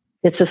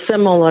 It's a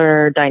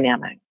similar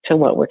dynamic to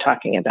what we're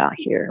talking about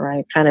here,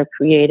 right? Kind of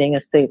creating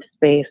a safe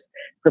space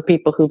for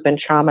people who've been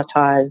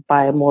traumatized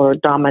by a more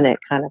dominant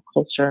kind of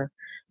culture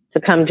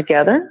to come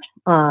together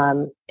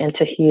and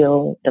to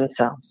heal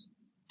themselves.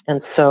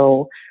 And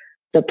so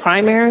the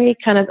primary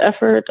kind of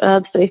effort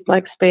of Safe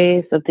Black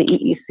Space, of the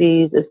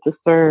EECs, is to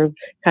serve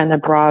kind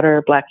of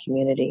broader Black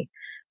community,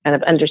 kind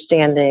of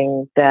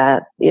understanding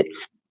that it's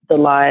the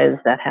lies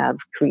that have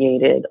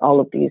created all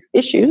of these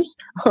issues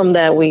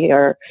that we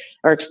are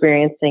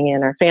experiencing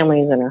in our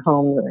families and our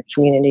homes and our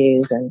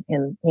communities and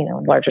in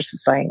larger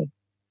society.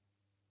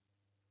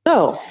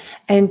 So,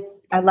 and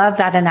I love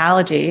that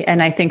analogy,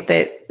 and I think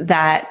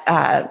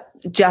that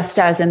just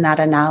as in that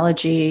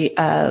analogy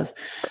of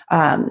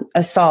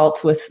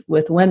assault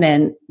with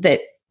women,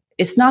 that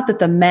it's not that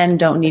the men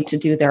don't need to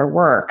do their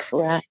work.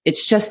 Right.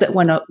 It's just that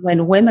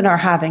when women are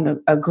having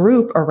a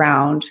group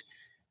around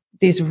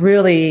these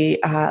really,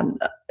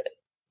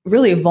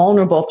 really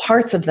vulnerable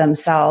parts of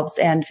themselves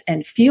and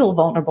feel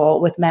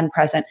vulnerable with men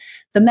present,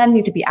 the men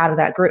need to be out of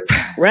that group.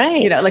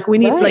 Right. We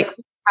need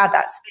have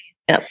that space.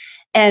 Yep.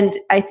 And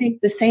I think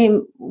the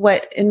same,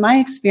 in my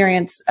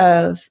experience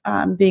of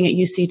being at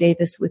UC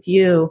Davis with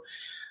you,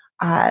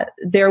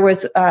 there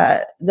was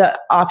the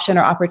option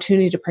or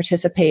opportunity to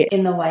participate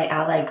in the White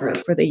Ally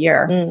Group for the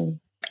year. Mm.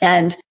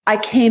 And I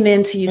came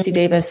into UC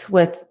Davis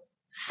with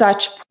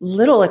such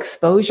little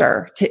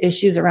exposure to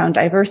issues around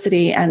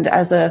diversity. And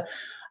as a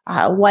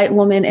white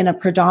woman in a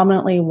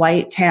predominantly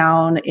white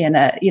town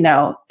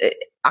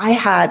I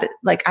had,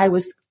 I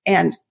was,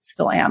 and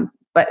still am,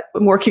 but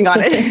I'm working on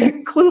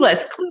it,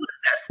 cluelessness.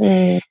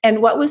 Mm.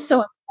 And what was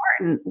so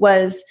important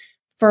was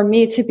for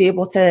me to be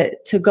able to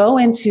go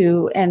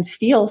into and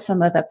feel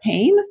some of the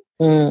pain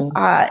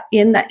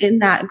in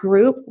that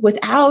group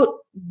without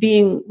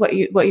being what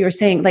you're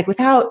saying,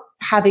 without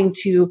having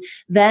to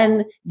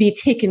then be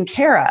taken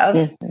care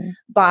of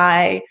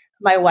by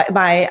my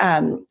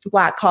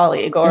Black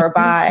colleague or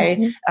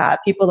by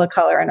people of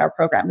color in our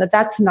program.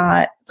 That's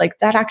not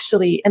that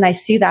actually, and I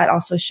see that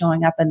also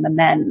showing up in the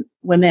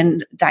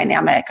men-women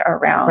dynamic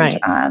around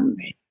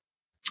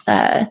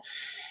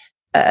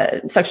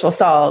sexual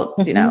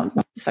assault,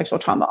 sexual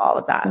trauma, all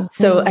of that.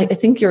 So I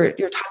think you're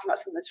talking about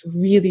something that's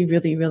really,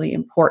 really, really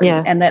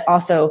important, and that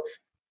also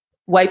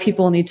white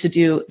people need to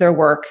do their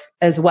work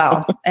as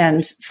well,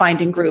 and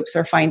finding groups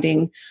or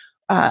finding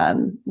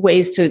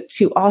ways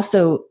to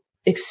also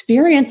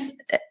experience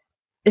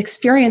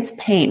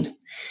pain.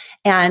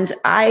 And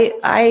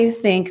I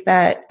think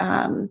that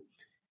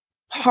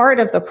part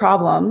of the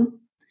problem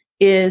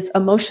is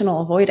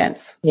emotional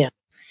avoidance. Yeah.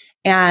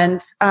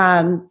 And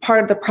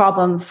part of the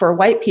problem for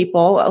white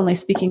people, only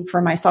speaking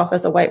for myself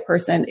as a white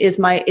person, is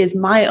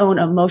my own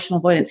emotional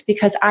avoidance,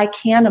 because I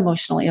can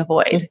emotionally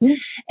avoid. Mm-hmm.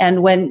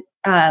 And when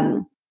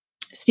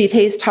Steve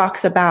Hayes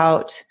talks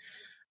about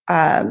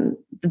the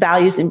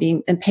values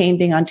and pain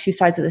being on two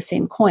sides of the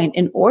same coin,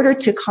 in order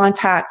to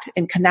contact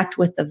and connect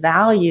with the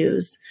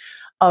values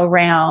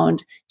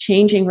around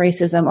changing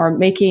racism or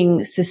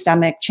making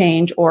systemic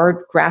change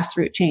or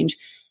grassroots change,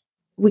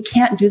 we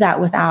can't do that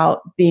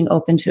without being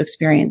open to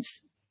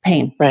experience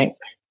pain. Right.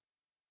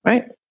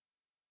 Right.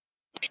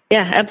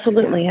 Yeah,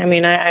 absolutely. I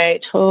mean, I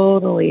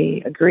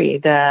totally agree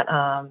that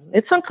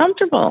it's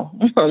uncomfortable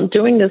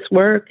doing this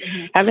work,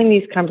 having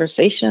these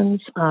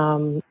conversations,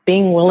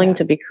 being willing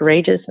to be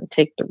courageous and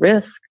take the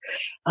risk,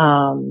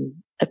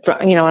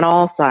 on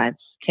all sides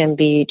can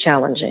be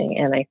challenging.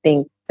 And I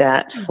think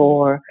that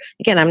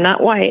again, I'm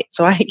not white,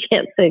 so I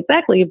can't say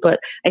exactly, but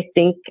I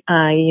think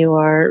you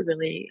are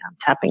really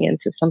tapping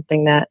into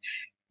something that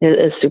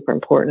is super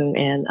important.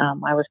 And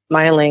I was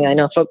smiling. I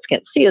know folks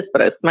can't see us,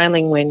 but I was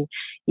smiling when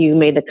you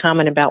made the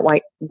comment about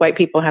white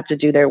people have to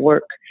do their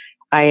work.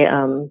 I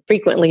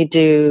frequently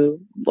do,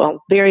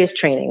 various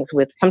trainings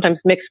with sometimes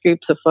mixed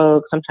groups of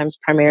folks, sometimes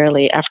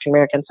primarily African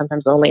Americans,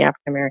 sometimes only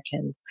African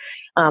Americans.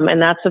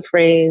 And that's a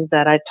phrase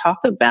that I talk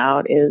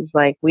about is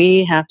like,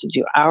 we have to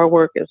do our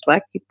work as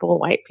Black people,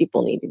 white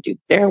people need to do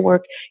their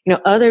work,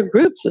 other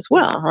groups as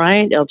well,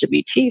 right?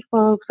 LGBT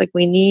folks, like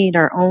we need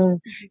our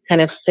own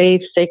kind of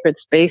safe, sacred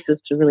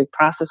spaces to really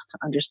process, to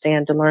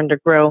understand, to learn, to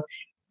grow.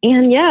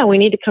 And we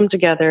need to come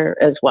together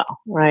as well,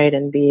 right?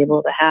 And be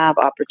able to have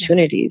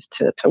opportunities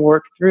to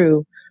work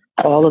through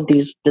all of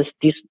these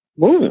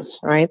wounds,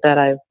 right? That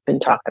I've been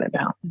talking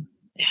about.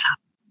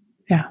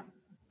 Yeah.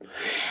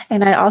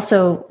 And I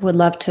also would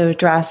love to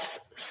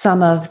address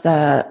some of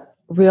the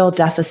real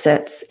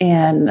deficits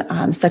in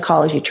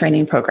psychology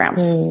training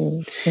programs.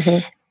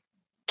 Mm-hmm.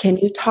 Can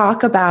you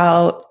talk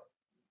about,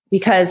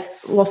 because,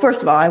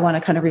 first of all, I want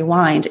to kind of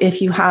rewind.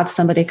 If you have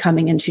somebody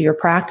coming into your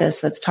practice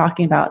that's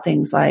talking about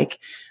things like,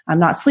 I'm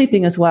not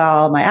sleeping as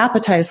well, my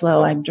appetite is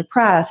low, I'm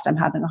depressed, I'm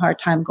having a hard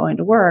time going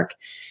to work.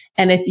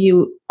 And if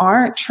you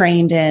aren't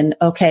trained in,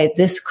 okay,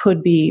 this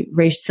could be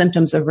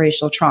symptoms of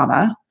racial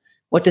trauma,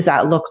 what does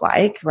that look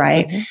like,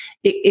 right? Mm-hmm.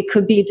 It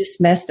could be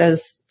dismissed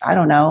as, I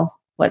don't know,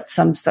 what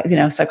some,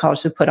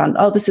 psychologists would put on,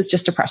 this is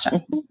just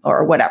depression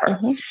or whatever.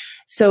 Mm-hmm.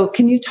 So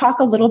can you talk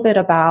a little bit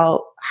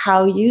about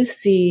how you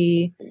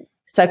see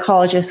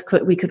psychologists,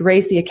 we could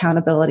raise the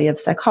accountability of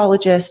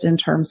psychologists in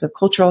terms of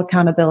cultural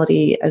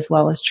accountability as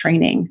well as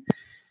training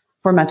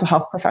for mental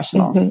health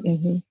professionals? Mm-hmm,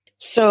 mm-hmm.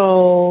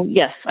 So,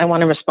 yes, I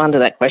want to respond to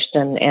that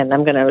question, and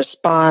I'm going to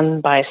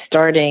respond by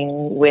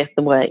starting with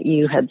what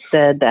you had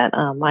said that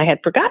I had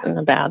forgotten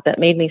about that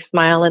made me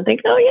smile and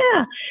think,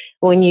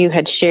 when you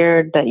had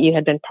shared that you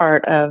had been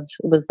part of,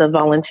 was the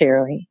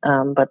voluntary,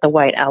 but the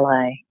White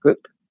Ally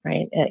group,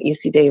 right, at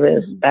UC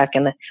Davis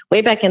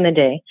way back in the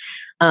day.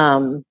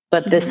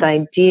 But this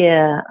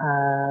idea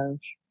of,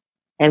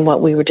 and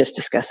what we were just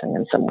discussing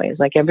in some ways,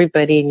 like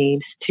everybody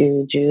needs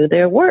to do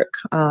their work.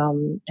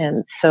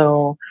 And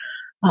so,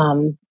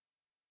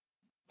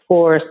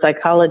 for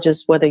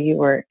psychologists, whether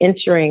you are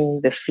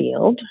entering the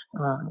field,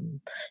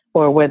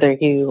 or whether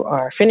you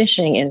are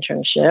finishing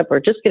internship or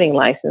just getting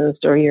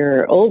licensed or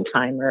you're old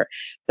timer,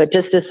 but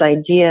just this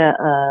idea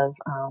of,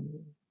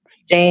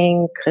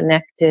 staying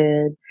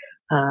connected,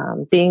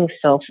 being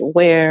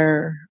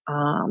self-aware,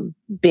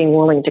 being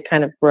willing to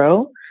kind of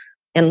grow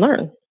and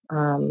learn.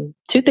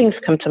 Two things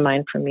come to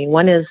mind for me.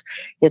 One is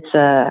it's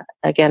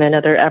again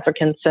another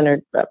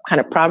African-centered kind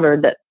of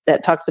proverb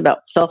that talks about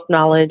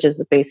self-knowledge as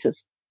the basis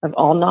of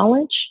all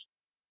knowledge,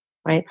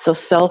 right? So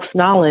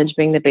self-knowledge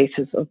being the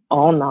basis of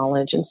all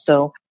knowledge. And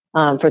so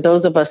for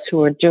those of us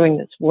who are doing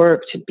this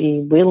work, to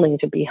be willing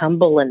to be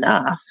humble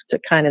enough to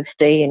kind of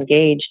stay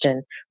engaged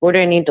and where do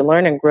I need to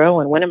learn and grow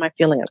and when am I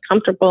feeling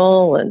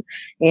uncomfortable and,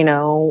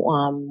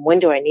 when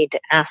do I need to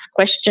ask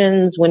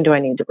questions? When do I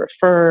need to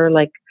refer?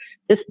 Like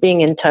just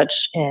being in touch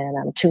and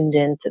I'm tuned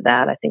into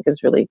that, I think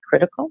is really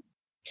critical.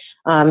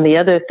 The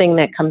other thing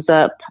that comes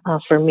up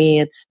for me,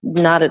 it's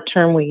not a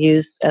term we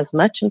use as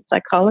much in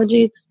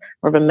psychology. It's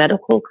more of a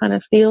medical kind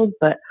of field,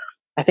 but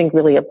I think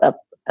really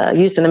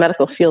used in the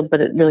medical field, but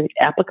it's really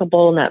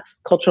applicable, and that's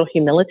cultural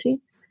humility,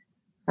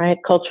 right?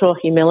 Cultural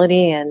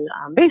humility, and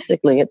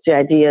basically it's the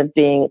idea of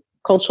being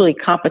culturally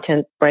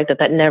competent, right?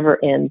 That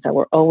never ends, that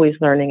we're always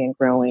learning and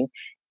growing,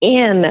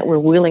 and that we're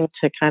willing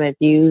to kind of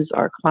use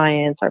our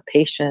clients, our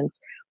patients,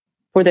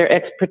 for their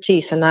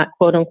expertise and not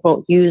quote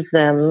unquote use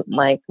them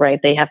like, right,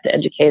 they have to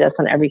educate us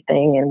on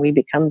everything and we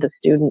become the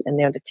student and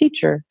they're the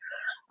teacher.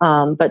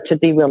 But to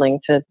be willing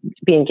to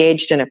be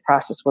engaged in a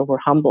process where we're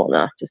humble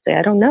enough to say,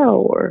 I don't know,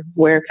 or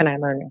where can I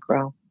learn and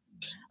grow?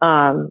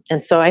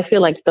 And so I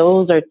feel like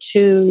those are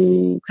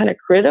two kind of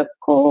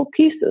critical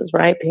pieces,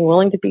 right? Being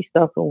willing to be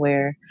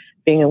self-aware,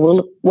 being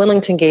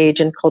willing to engage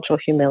in cultural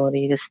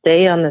humility, to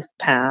stay on this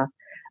path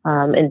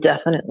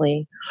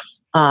indefinitely.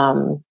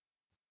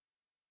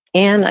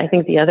 And I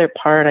think the other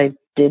part I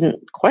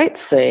didn't quite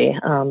say,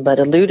 but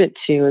alluded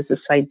to, is this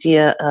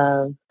idea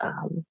of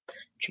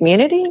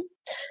community.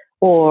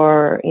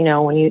 Or,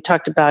 when you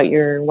talked about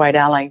your White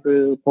Ally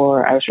group,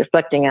 or I was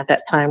reflecting at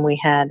that time we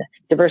had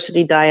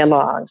diversity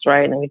dialogues,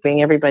 right? And we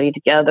bring everybody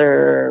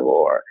together.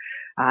 Or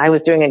I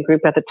was doing a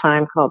group at the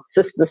time called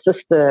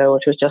Sister,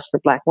 which was just for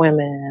Black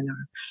women.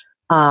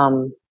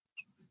 Or,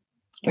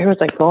 where was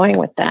I going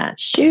with that?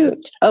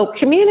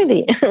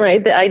 Community,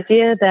 right? The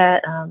idea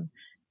that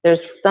there's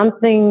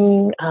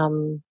something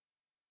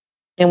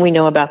And we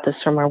know about this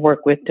from our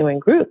work with doing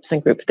groups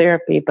and group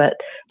therapy, but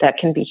that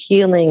can be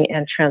healing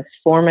and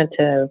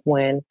transformative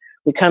when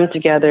we come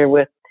together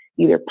with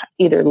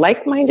either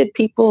like-minded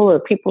people or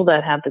people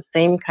that have the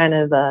same kind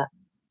of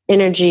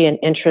energy and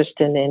interest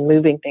in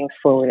moving things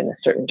forward in a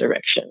certain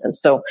direction. And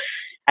so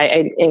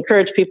I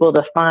encourage people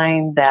to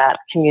find that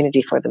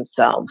community for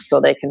themselves so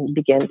they can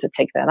begin to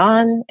take that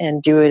on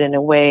and do it in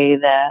a way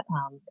that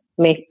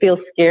may feel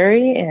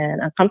scary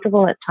and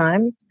uncomfortable at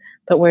times,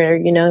 but where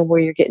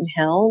you're getting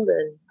held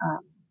and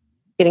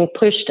getting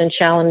pushed and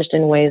challenged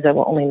in ways that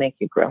will only make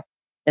you grow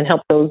and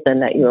help those then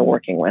that you are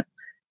working with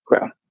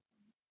grow.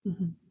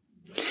 Mm-hmm.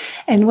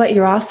 And what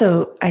you're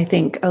also, I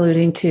think,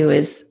 alluding to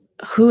is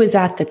who is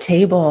at the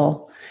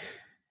table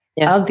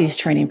of these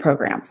training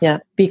programs. Yeah.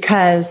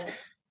 Because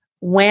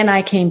when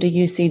I came to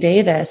UC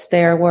Davis,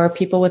 there were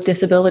people with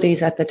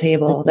disabilities at the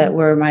table that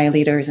were my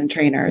leaders and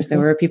trainers. There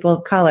were people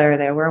of color.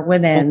 There were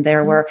women.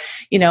 There were,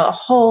 a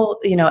whole,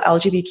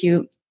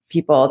 LGBTQ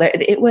people.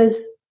 It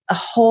was a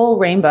whole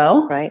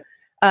rainbow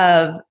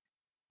of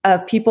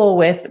people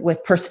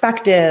with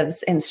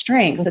perspectives and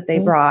strengths that they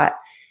brought.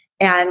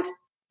 And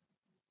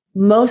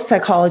most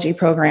psychology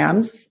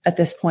programs at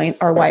this point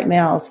are white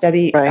males.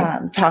 Debbie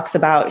talks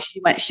about,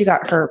 she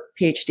got her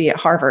PhD at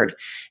Harvard,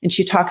 and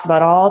she talks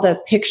about all the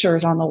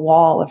pictures on the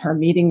wall of her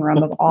meeting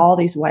room of all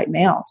these white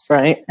males.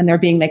 Right. And there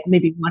being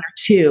maybe one or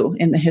two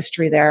in the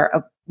history there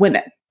of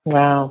women.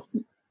 Wow.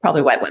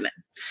 Probably white women.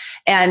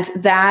 And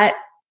that,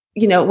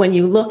 when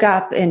you look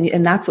up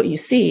and that's what you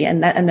see,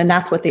 and then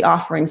that's what the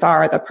offerings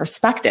are, the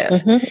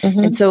perspective.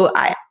 And so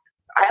I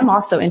am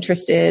also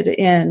interested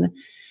in,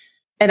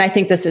 and I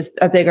think this is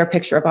a bigger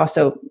picture of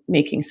also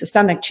making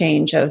systemic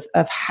change of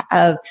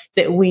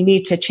that we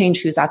need to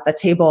change who's at the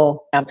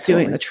table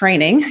doing the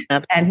training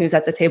and who's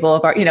at the table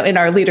of our, in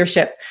our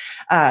leadership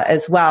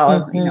as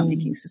well,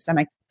 making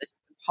systemic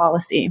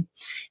policy.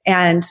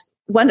 And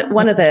one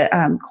of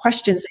the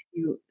questions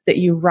that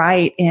you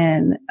write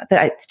in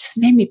that just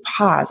made me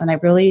pause, and I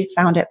really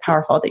found it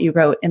powerful that you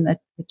wrote in the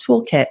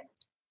toolkit,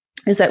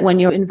 is that when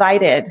you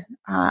invited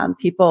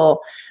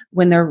people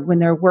when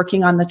they're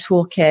working on the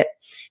toolkit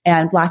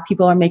and Black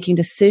people are making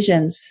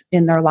decisions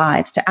in their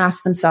lives to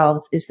ask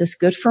themselves, is this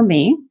good for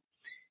me?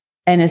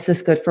 And is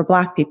this good for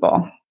Black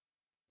people?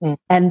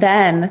 And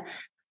then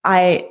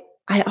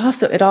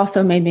it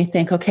also made me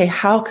think, okay,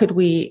 how could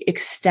we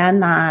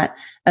extend that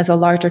as a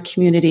larger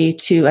community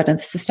to at a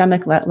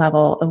systemic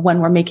level of when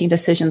we're making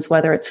decisions,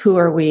 whether it's who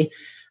are we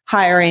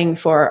hiring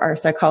for our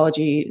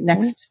psychology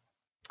next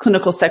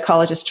clinical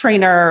psychologist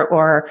trainer,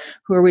 or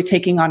who are we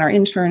taking on our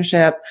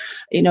internship,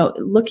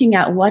 looking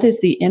at what is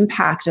the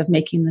impact of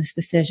making this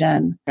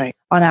decision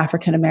on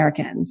African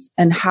Americans,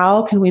 and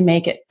how can we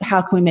make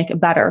it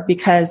better?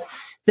 Because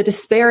the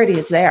disparity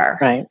is there.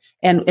 Right.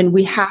 And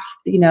we have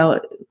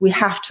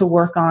to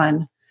work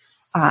on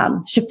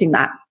shifting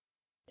that.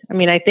 I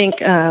mean, I think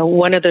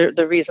one of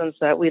the reasons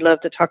that we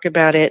love to talk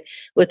about it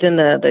within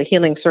the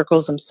healing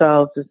circles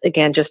themselves is,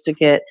 again, just to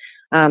get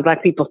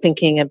Black people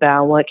thinking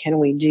about what can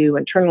we do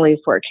internally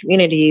for our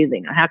communities.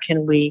 How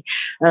can we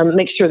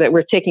make sure that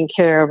we're taking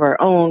care of our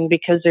own,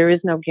 because there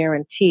is no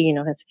guarantee.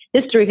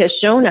 History has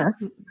shown us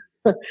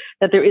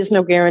that there is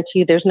no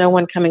guarantee. There's no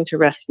one coming to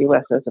rescue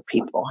us as a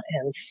people.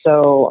 And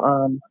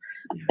so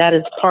that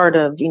is part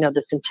of,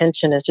 this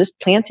intention is just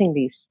planting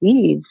these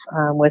seeds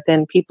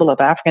within people of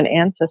African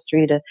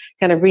ancestry to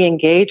kind of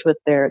re-engage with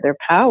their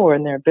power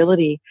and their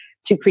ability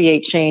to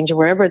create change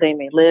wherever they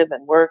may live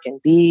and work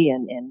and be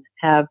and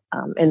have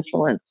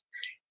influence.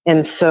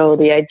 And so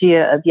the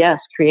idea of,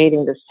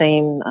 creating the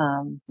same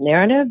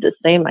narrative, the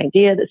same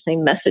idea, the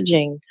same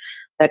messaging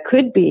that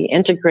could be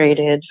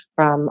integrated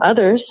from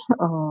others,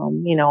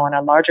 on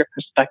a larger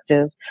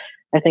perspective,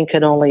 I think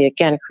could only,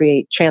 again,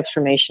 create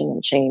transformation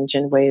and change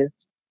in ways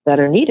that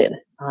are needed.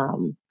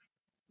 And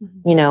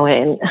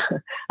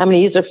I'm going to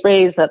use a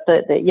phrase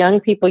that young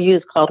people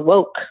use called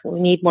woke.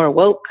 We need more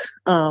woke,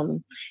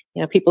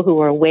 people who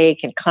are awake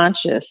and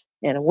conscious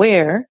and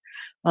aware,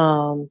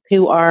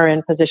 who are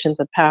in positions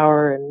of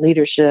power and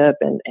leadership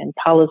and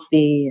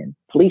policy and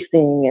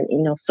policing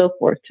and, so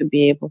forth, to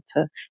be able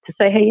to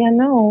say, hey,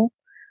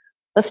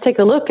 let's take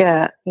a look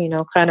at,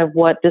 kind of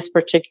what this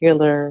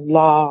particular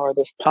law or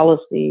this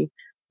policy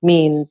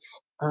means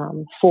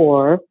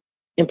for,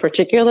 in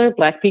particular,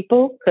 Black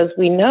people, because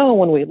we know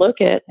when we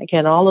look at,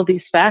 again, all of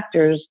these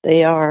factors,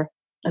 they are,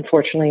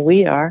 unfortunately,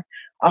 we are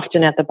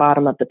often at the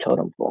bottom of the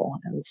totem pole.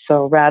 And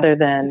so rather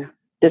than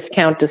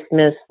discount,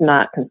 dismiss,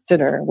 not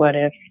consider, what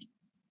if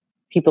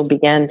people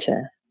began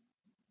to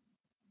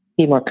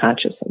be more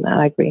conscious of that?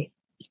 I agree.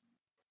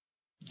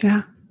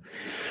 Yeah.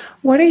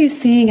 What are you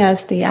seeing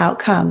as the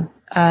outcome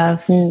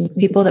of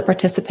people that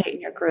participate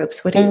in your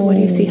groups? What do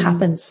you see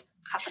happens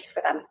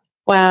for them?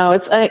 Wow,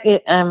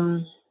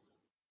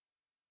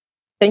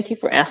 thank you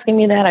for asking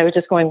me that. I was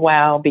just going,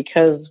 wow,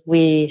 because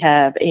we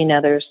have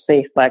another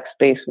Safe Black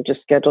Space, which is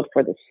scheduled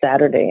for this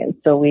Saturday. And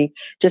so we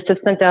just have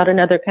sent out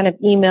another kind of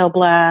email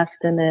blast,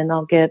 and then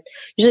I'll get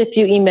usually a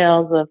few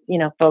emails of,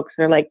 folks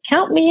who are like,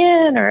 count me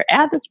in or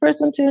add this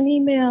person to an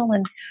email.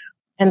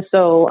 And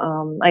so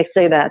I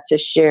say that to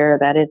share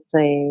that it's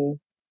a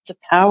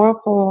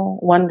powerful,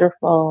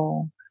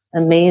 wonderful,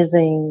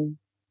 amazing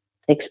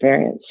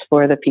experience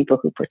for the people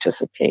who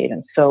participate.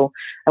 And so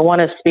I want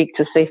to speak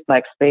to Safe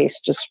Black Space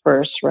just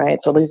first, right?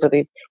 So these are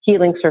the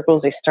healing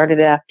circles. They started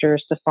after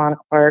Stephon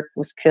Clark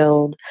was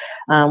killed.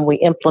 We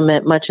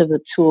implement much of the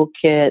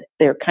toolkit.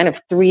 They're kind of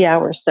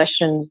 3-hour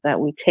sessions that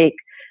we take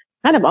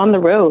kind of on the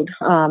road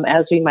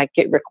as we might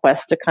get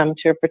requests to come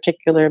to a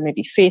particular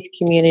maybe faith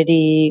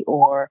community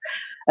or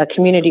a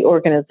community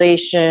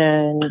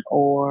organization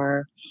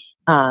or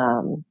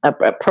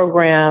a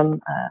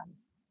program,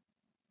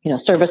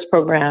 service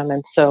program.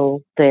 And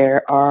so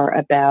there are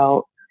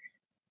about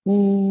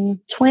 20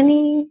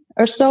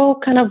 or so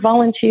kind of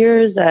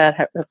volunteers that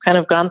have kind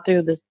of gone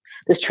through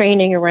this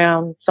training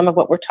around some of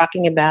what we're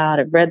talking about.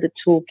 I've read the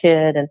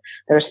toolkit, and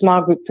there are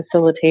small group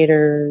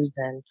facilitators,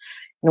 and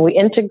we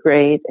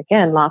integrate,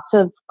 again, lots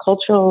of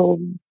cultural,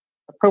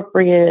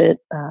 appropriate,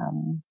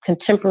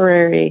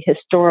 contemporary,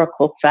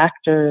 historical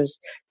factors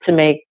to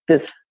make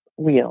this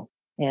real.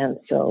 And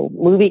so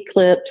movie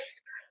clips,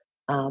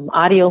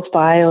 audio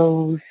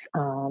files,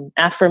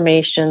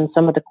 affirmations,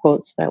 some of the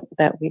quotes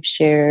that we've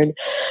shared.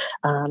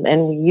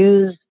 And we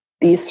use,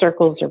 these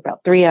circles are about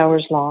 3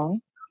 hours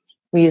long.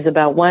 We use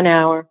about 1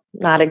 hour,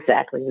 not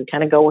exactly, we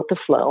kind of go with the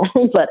flow,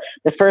 but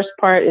the first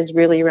part is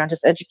really around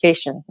just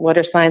education. What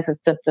are signs and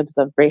symptoms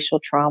of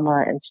racial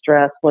trauma and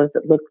stress? What does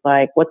it look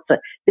like? What's the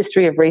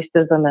history of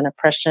racism and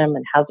oppression,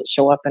 and how does it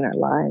show up in our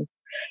lives?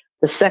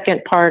 The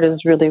second part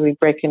is really we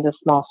break into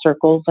small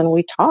circles and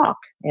we talk,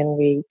 and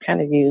we kind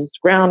of use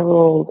ground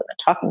rules and a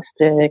talking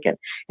stick and,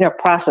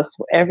 a process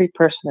where every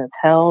person is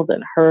held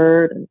and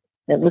heard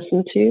and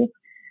listened to.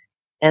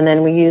 And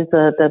then we use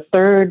the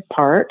third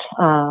part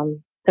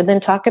to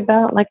then talk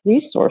about like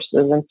resources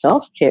and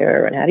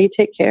self-care and how do you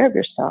take care of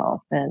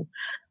yourself. And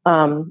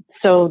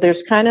so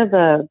there's kind of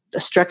a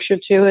structure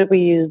to it. We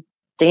use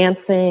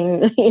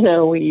dancing,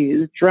 we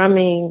use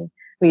drumming,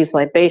 we use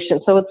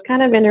libation. So it's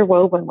kind of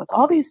interwoven with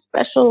all these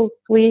special,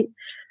 sweet,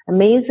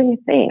 amazing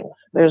things.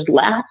 There's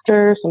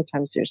laughter.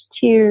 Sometimes there's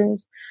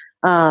tears.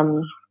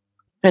 And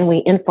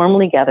we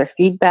informally gather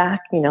feedback,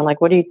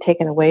 like, what are you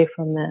taking away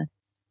from this?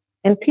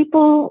 And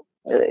people,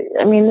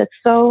 it's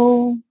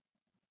so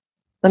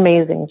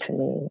amazing to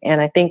me. And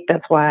I think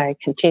that's why I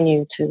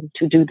continue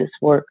to do this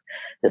work.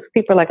 Because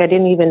people are like, I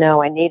didn't even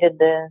know I needed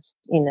this.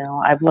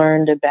 I've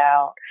learned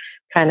about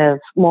kind of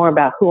more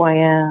about who I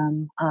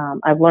am.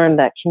 I've learned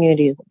that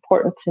community is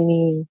important to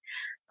me.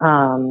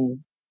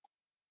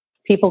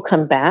 People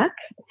come back.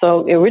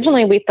 So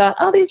originally we thought,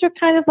 these are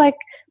kind of like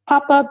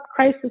pop-up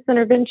crisis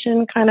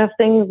intervention kind of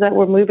things that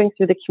we're moving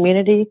through the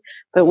community.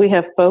 But we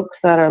have folks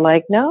that are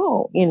like,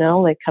 no,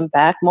 they come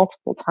back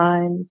multiple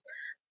times.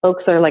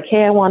 Folks are like,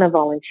 hey, I want to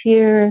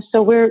volunteer.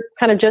 So we're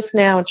kind of just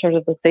now, in terms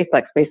of the Safe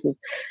Black Spaces,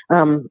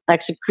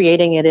 actually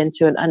creating it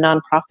into a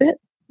nonprofit.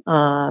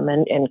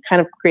 And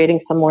kind of creating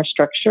some more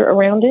structure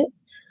around it.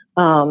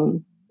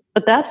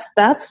 But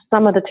that's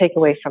some of the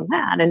takeaway from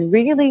that. And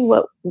really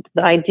what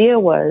the idea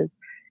was,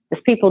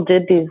 if people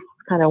did these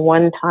kind of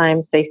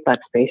one-time Safe Black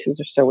Spaces,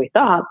 or so we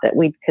thought, that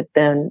we could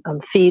then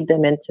feed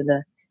them into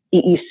the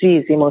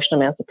EECs, the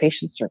Emotional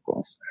Emancipation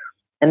Circles.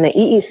 And the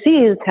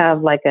EECs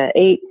have like a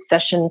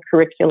 8-session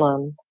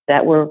curriculum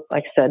that were,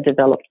 like I said,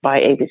 developed by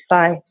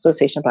ABPSY,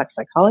 Association of Black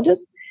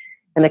Psychologists,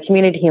 and the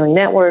Community Healing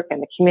Network,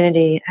 and the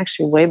community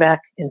actually way back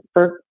in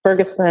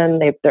Ferguson.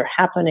 They're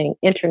happening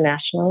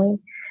internationally,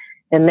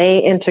 and they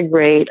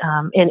integrate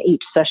in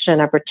each session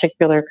a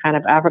particular kind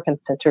of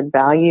African-centered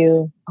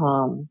value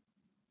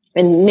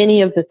in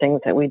many of the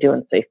things that we do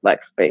in Safe Black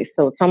Space.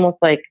 So it's almost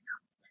like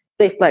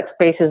Safe Black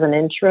Space is an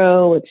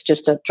intro. It's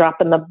just a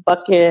drop in the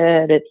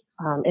bucket. It's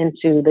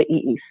into the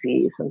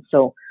EECs. And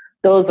so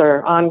those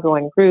are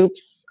ongoing groups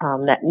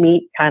that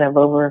meet kind of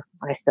over,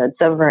 I said,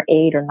 7 or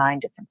 8 or 9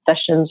 different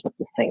sessions with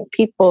the same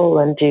people,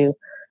 and do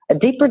a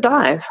deeper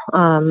dive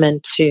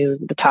into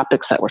the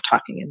topics that we're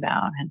talking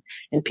about.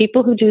 And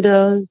people who do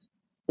those,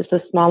 just a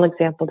small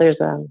example, there's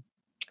a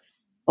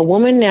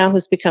woman now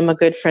who's become a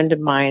good friend of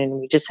mine, and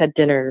we just had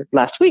dinner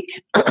last week.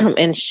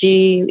 And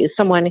she is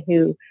someone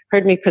who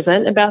heard me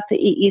present about the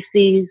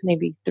EECs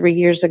maybe 3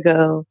 years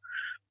ago.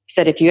 She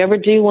said, if you ever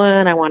do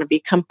one, I want to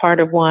become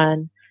part of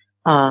one.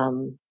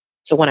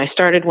 So when I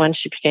started one,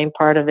 she became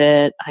part of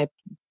it. I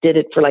did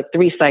it for like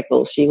 3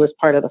 cycles. She was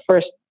part of the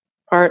first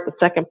part. The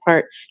second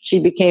part, she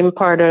became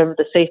part of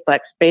the Safe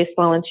Black Space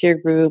volunteer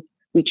group.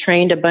 We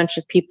trained a bunch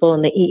of people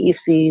in the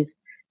EECs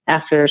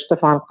after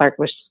Stephon Clark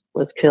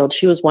was killed.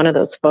 She was one of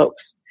those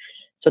folks.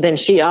 So then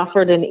she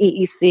offered an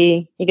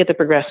EEC. You get the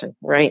progression,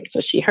 right?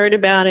 So she heard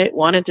about it,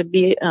 wanted to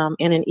be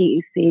in an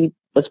EEC,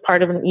 was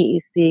part of an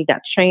EEC,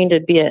 got trained to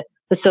be a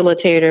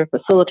facilitator,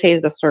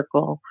 facilitated a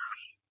circle.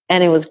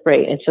 And it was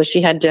great. And so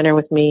she had dinner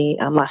with me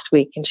last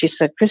week, and she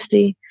said,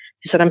 Christy,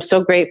 she said, I'm so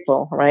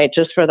grateful, right,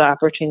 just for the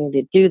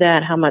opportunity to do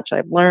that, how much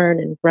I've learned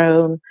and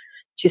grown.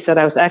 She said,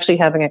 I was actually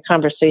having a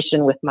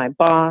conversation with my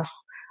boss,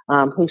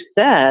 who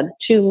said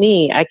to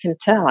me, I can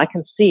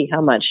see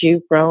how much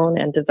you've grown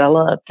and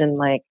developed, and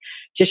like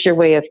just your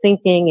way of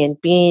thinking and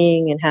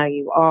being and how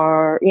you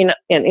are, and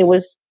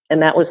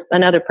that was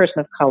another person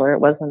of color. It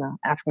wasn't an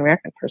African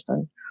American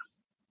person,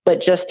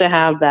 but just to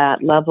have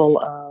that level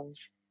of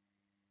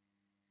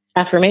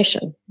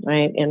affirmation,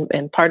 right?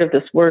 And part of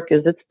this work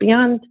is it's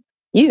beyond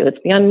you, it's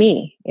beyond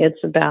me.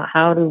 It's about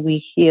how do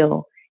we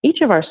heal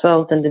each of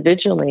ourselves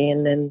individually,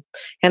 and then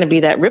kind of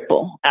be that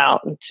ripple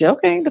out and say,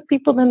 okay, the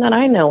people then that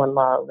I know and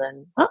love,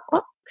 and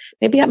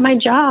maybe at my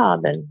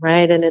job, and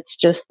right. And it's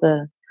just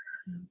the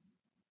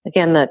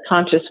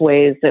conscious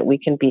ways that we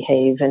can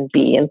behave and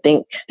be and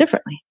think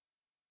differently.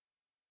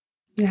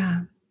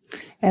 Yeah.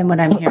 And what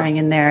I'm hearing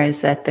in there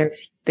is that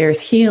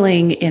there's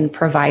healing in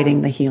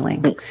providing the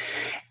healing.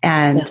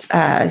 And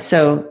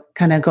so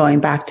kind of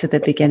going back to the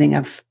beginning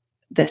of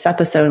this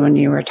episode when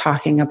you were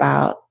talking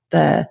about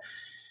the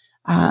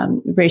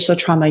racial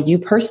trauma you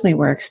personally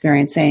were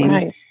experiencing,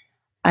 right.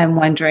 I'm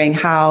wondering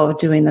how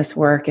doing this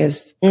work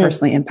is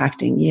personally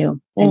impacting you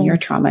and your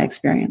trauma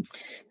experience.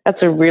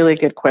 That's a really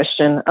good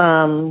question.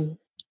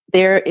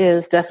 There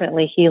is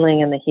definitely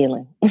healing in the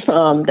healing.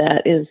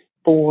 That is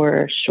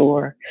for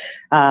sure.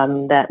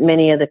 That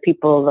many of the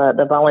people,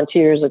 the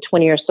volunteers, the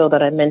 20 or so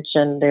that I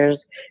mentioned, there's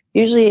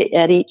usually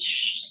at each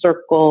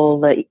circle,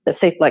 the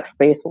Safe Black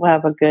Space will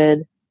have a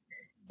good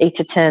 8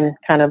 to 10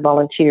 kind of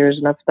volunteers,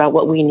 and that's about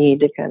what we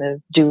need to kind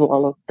of do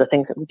all of the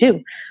things that we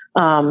do.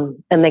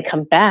 And they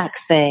come back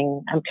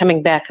saying, I'm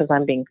coming back because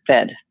I'm being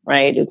fed,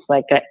 right? It's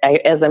like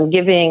as I'm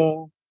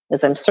giving, as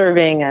I'm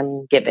serving,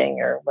 I'm giving,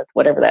 or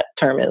whatever that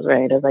term is,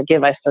 right? As I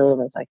give, I serve.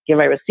 As I give,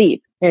 I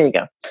receive. There you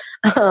go.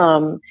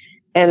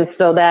 And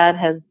so that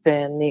has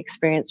been the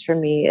experience for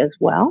me as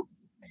well.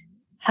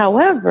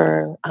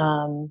 However,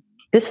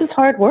 this is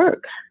hard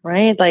work,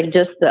 right? Like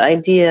just the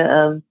idea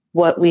of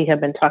what we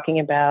have been talking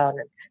about.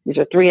 And these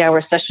are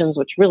 3-hour sessions,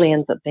 which really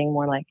ends up being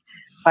more like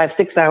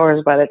 5-6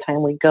 hours by the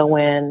time we go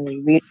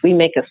in. We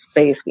make a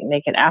space. We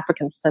make it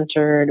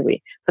African-centered.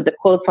 We put the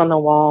quotes on the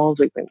walls.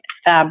 We bring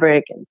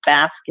fabric and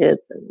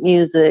baskets and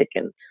music.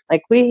 And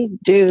like we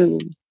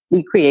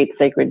create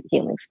sacred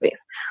healing space.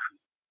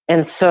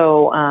 And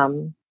so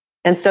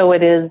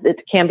it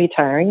can be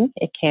tiring.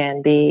 It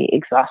can be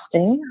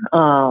exhausting.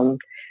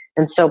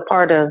 And so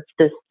part of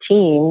this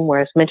team, where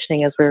I was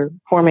mentioning as we're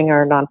forming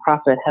our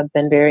nonprofit, have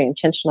been very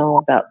intentional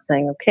about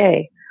saying,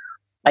 okay,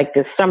 like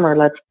this summer,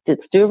 let's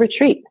do a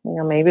retreat.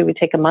 Maybe we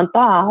take a month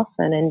off,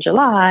 and in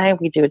July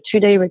we do a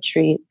 2-day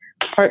retreat,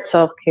 part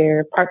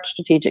self-care, part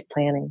strategic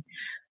planning,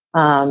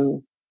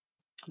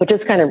 but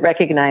just kind of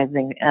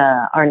recognizing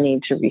our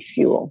need to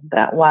refuel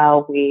that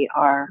while we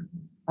are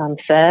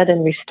fed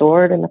and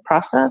restored in the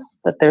process,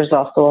 that there's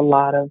also a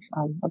lot of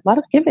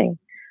giving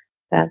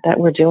that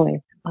we're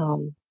doing.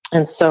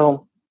 And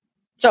so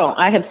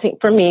I have seen,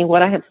 for me,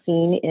 what I have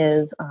seen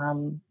is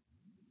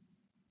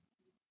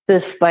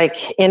this like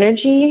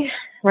energy,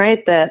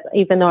 right? That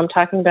even though I'm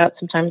talking about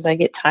sometimes I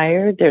get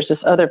tired, there's this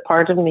other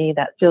part of me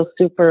that feels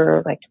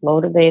super like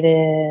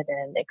motivated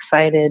and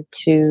excited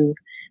to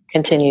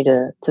continue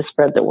to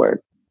spread the word.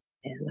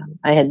 And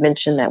I had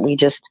mentioned that we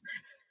just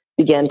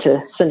began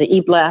to send an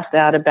e-blast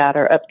out about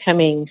our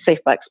upcoming Safe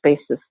Black Space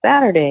this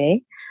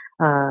Saturday,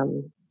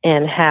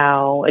 and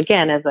how,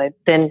 again, as I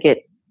then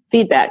get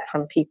feedback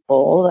from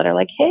people that are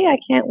like, hey, I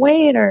can't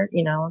wait, or,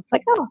 it's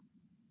like, oh,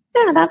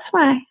 yeah, that's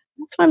why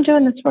I'm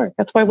doing this work.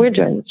 That's why we're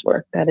doing this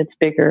work, that it's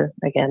bigger,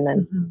 again,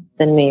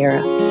 than me or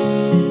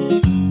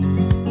us.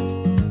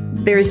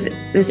 There's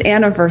this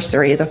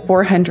anniversary, the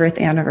 400th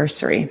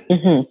anniversary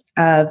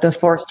of the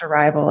forced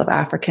arrival of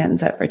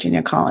Africans at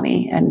Virginia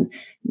Colony. And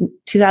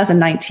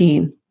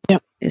 2019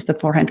 is the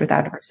 400th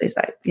anniversary.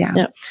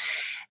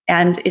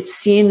 And it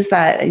seems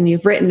that, and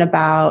you've written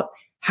about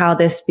how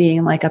this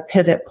being like a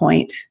pivot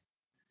point.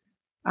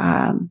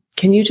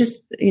 Can you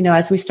just,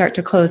 as we start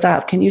to close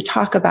up, can you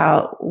talk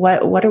about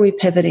what are we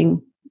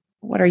pivoting?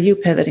 What are you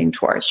pivoting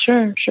towards?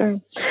 Sure.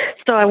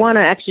 So I want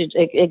to actually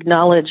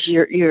acknowledge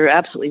you're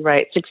absolutely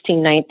right.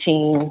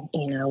 1619,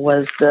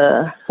 was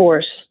the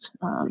forced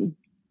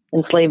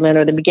enslavement,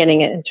 or the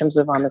beginning in terms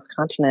of on this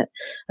continent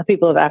of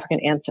people of African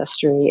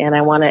ancestry. And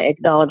I want to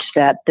acknowledge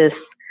that this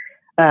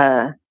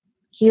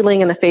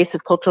Healing in the Face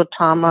of Cultural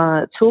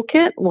Trauma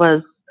toolkit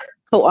was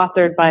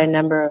co-authored by a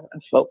number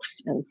of folks.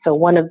 And so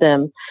one of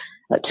them,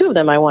 two of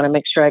them I want to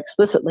make sure I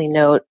explicitly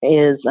note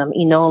is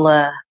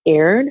Enola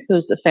Aird,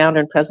 who's the founder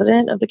and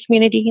president of the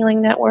Community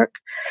Healing Network.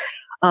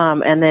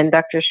 And then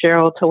Dr.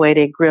 Cheryl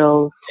Tawede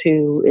Grills,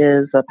 who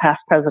is a past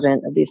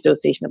president of the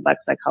Association of Black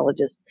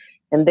Psychologists.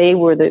 And they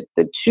were the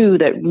two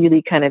that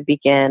really kind of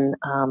began,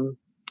 and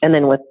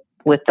then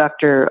with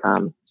Dr.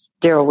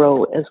 Daryl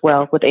Rowe as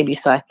well with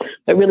ABSI,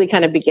 that really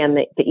kind of began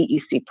the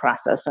EEC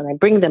process. And I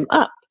bring them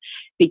up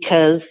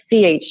because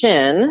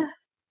CHN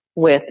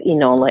with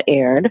Enola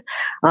Aird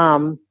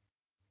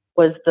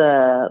was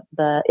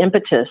the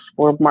impetus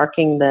for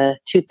marking the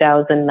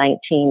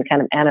 2019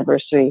 kind of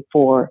anniversary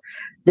for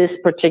this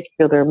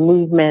particular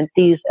movement,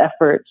 these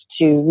efforts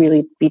to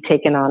really be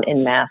taken on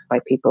en masse by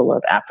people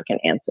of African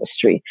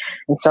ancestry.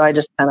 And so I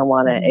just kind of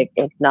want to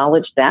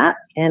acknowledge that,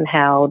 and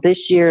how this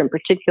year in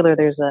particular,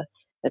 there's a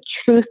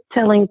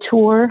truth-telling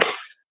tour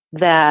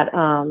that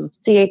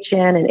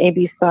CHN and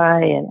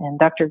ABSI and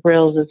Dr.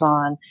 Grills is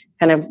on,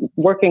 kind of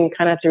working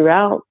kind of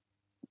throughout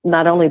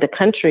not only the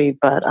country,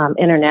 but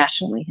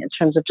internationally in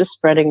terms of just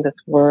spreading this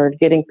word,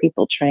 getting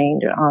people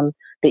trained on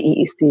the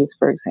EECs,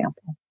 for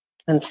example.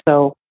 And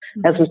so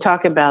as we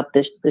talk about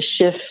this, the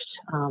shift,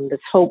 this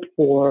hope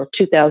for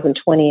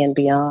 2020 and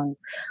beyond,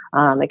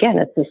 again,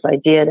 it's this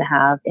idea to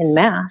have in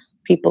mass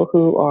people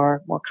who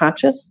are more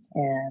conscious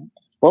and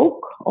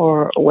woke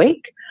or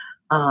awake,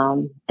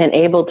 and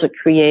able to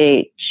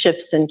create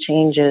shifts and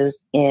changes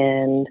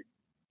in,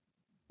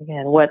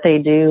 again, what they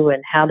do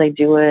and how they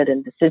do it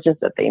and decisions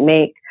that they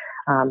make,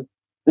 and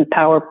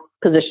power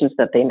positions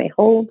that they may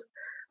hold,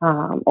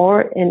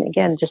 or in,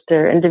 again, just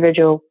their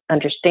individual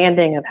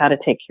understanding of how to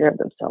take care of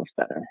themselves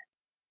better.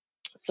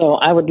 So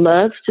I would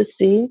love to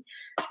see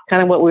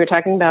kind of what we were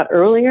talking about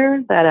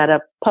earlier, that at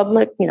a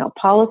public,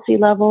 policy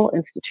level,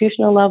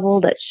 institutional level,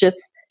 that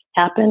shifts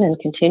happen and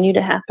continue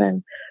to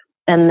happen.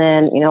 And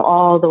then,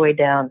 all the way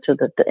down to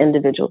the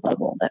individual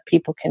level, that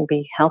people can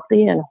be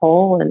healthy and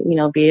whole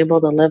and, be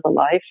able to live a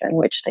life in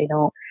which they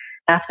don't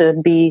have to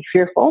be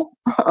fearful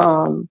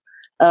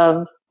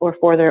of or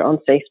for their own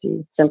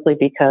safety simply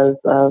because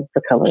of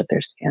the color of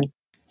their skin.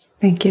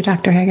 Thank you,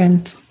 Dr.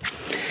 Higgins.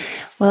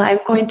 Well, I'm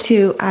going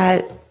to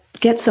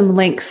get some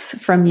links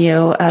from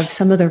you of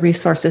some of the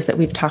resources that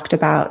we've talked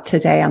about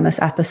today on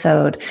this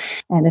episode.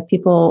 And if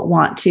people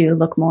want to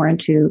look more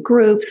into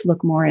groups,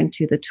 look more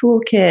into the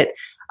toolkit,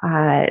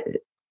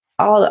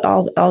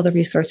 all the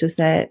resources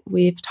that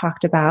we've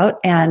talked about,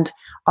 and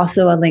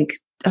also a link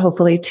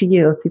hopefully to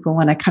you if people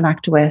want to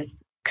connect with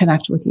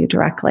you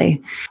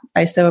directly.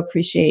 I so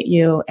appreciate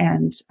you,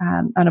 and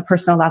on a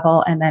personal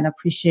level, and then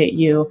appreciate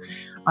you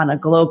on a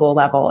global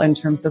level in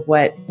terms of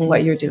what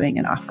you're doing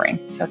and offering.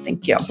 So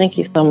thank you. Thank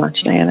you so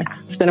much, Diana.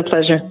 It's been a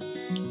pleasure.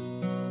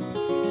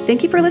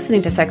 Thank you for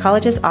listening to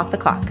Psychologists Off the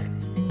Clock.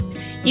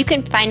 You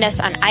can find us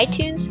on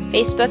iTunes,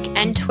 Facebook,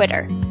 and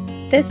Twitter.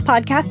 This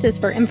podcast is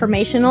for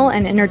informational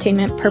and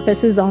entertainment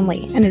purposes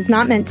only and is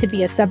not meant to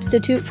be a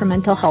substitute for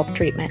mental health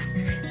treatment.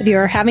 If you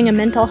are having a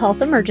mental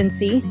health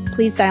emergency,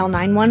 please dial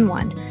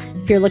 911.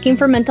 If you're looking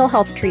for mental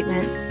health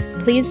treatment,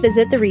 please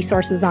visit the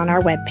resources on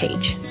our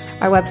webpage.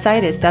 Our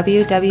website is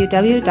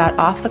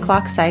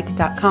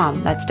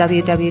www.offtheclockpsych.com. That's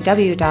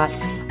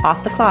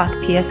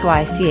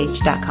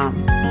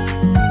www.offtheclockpsych.com.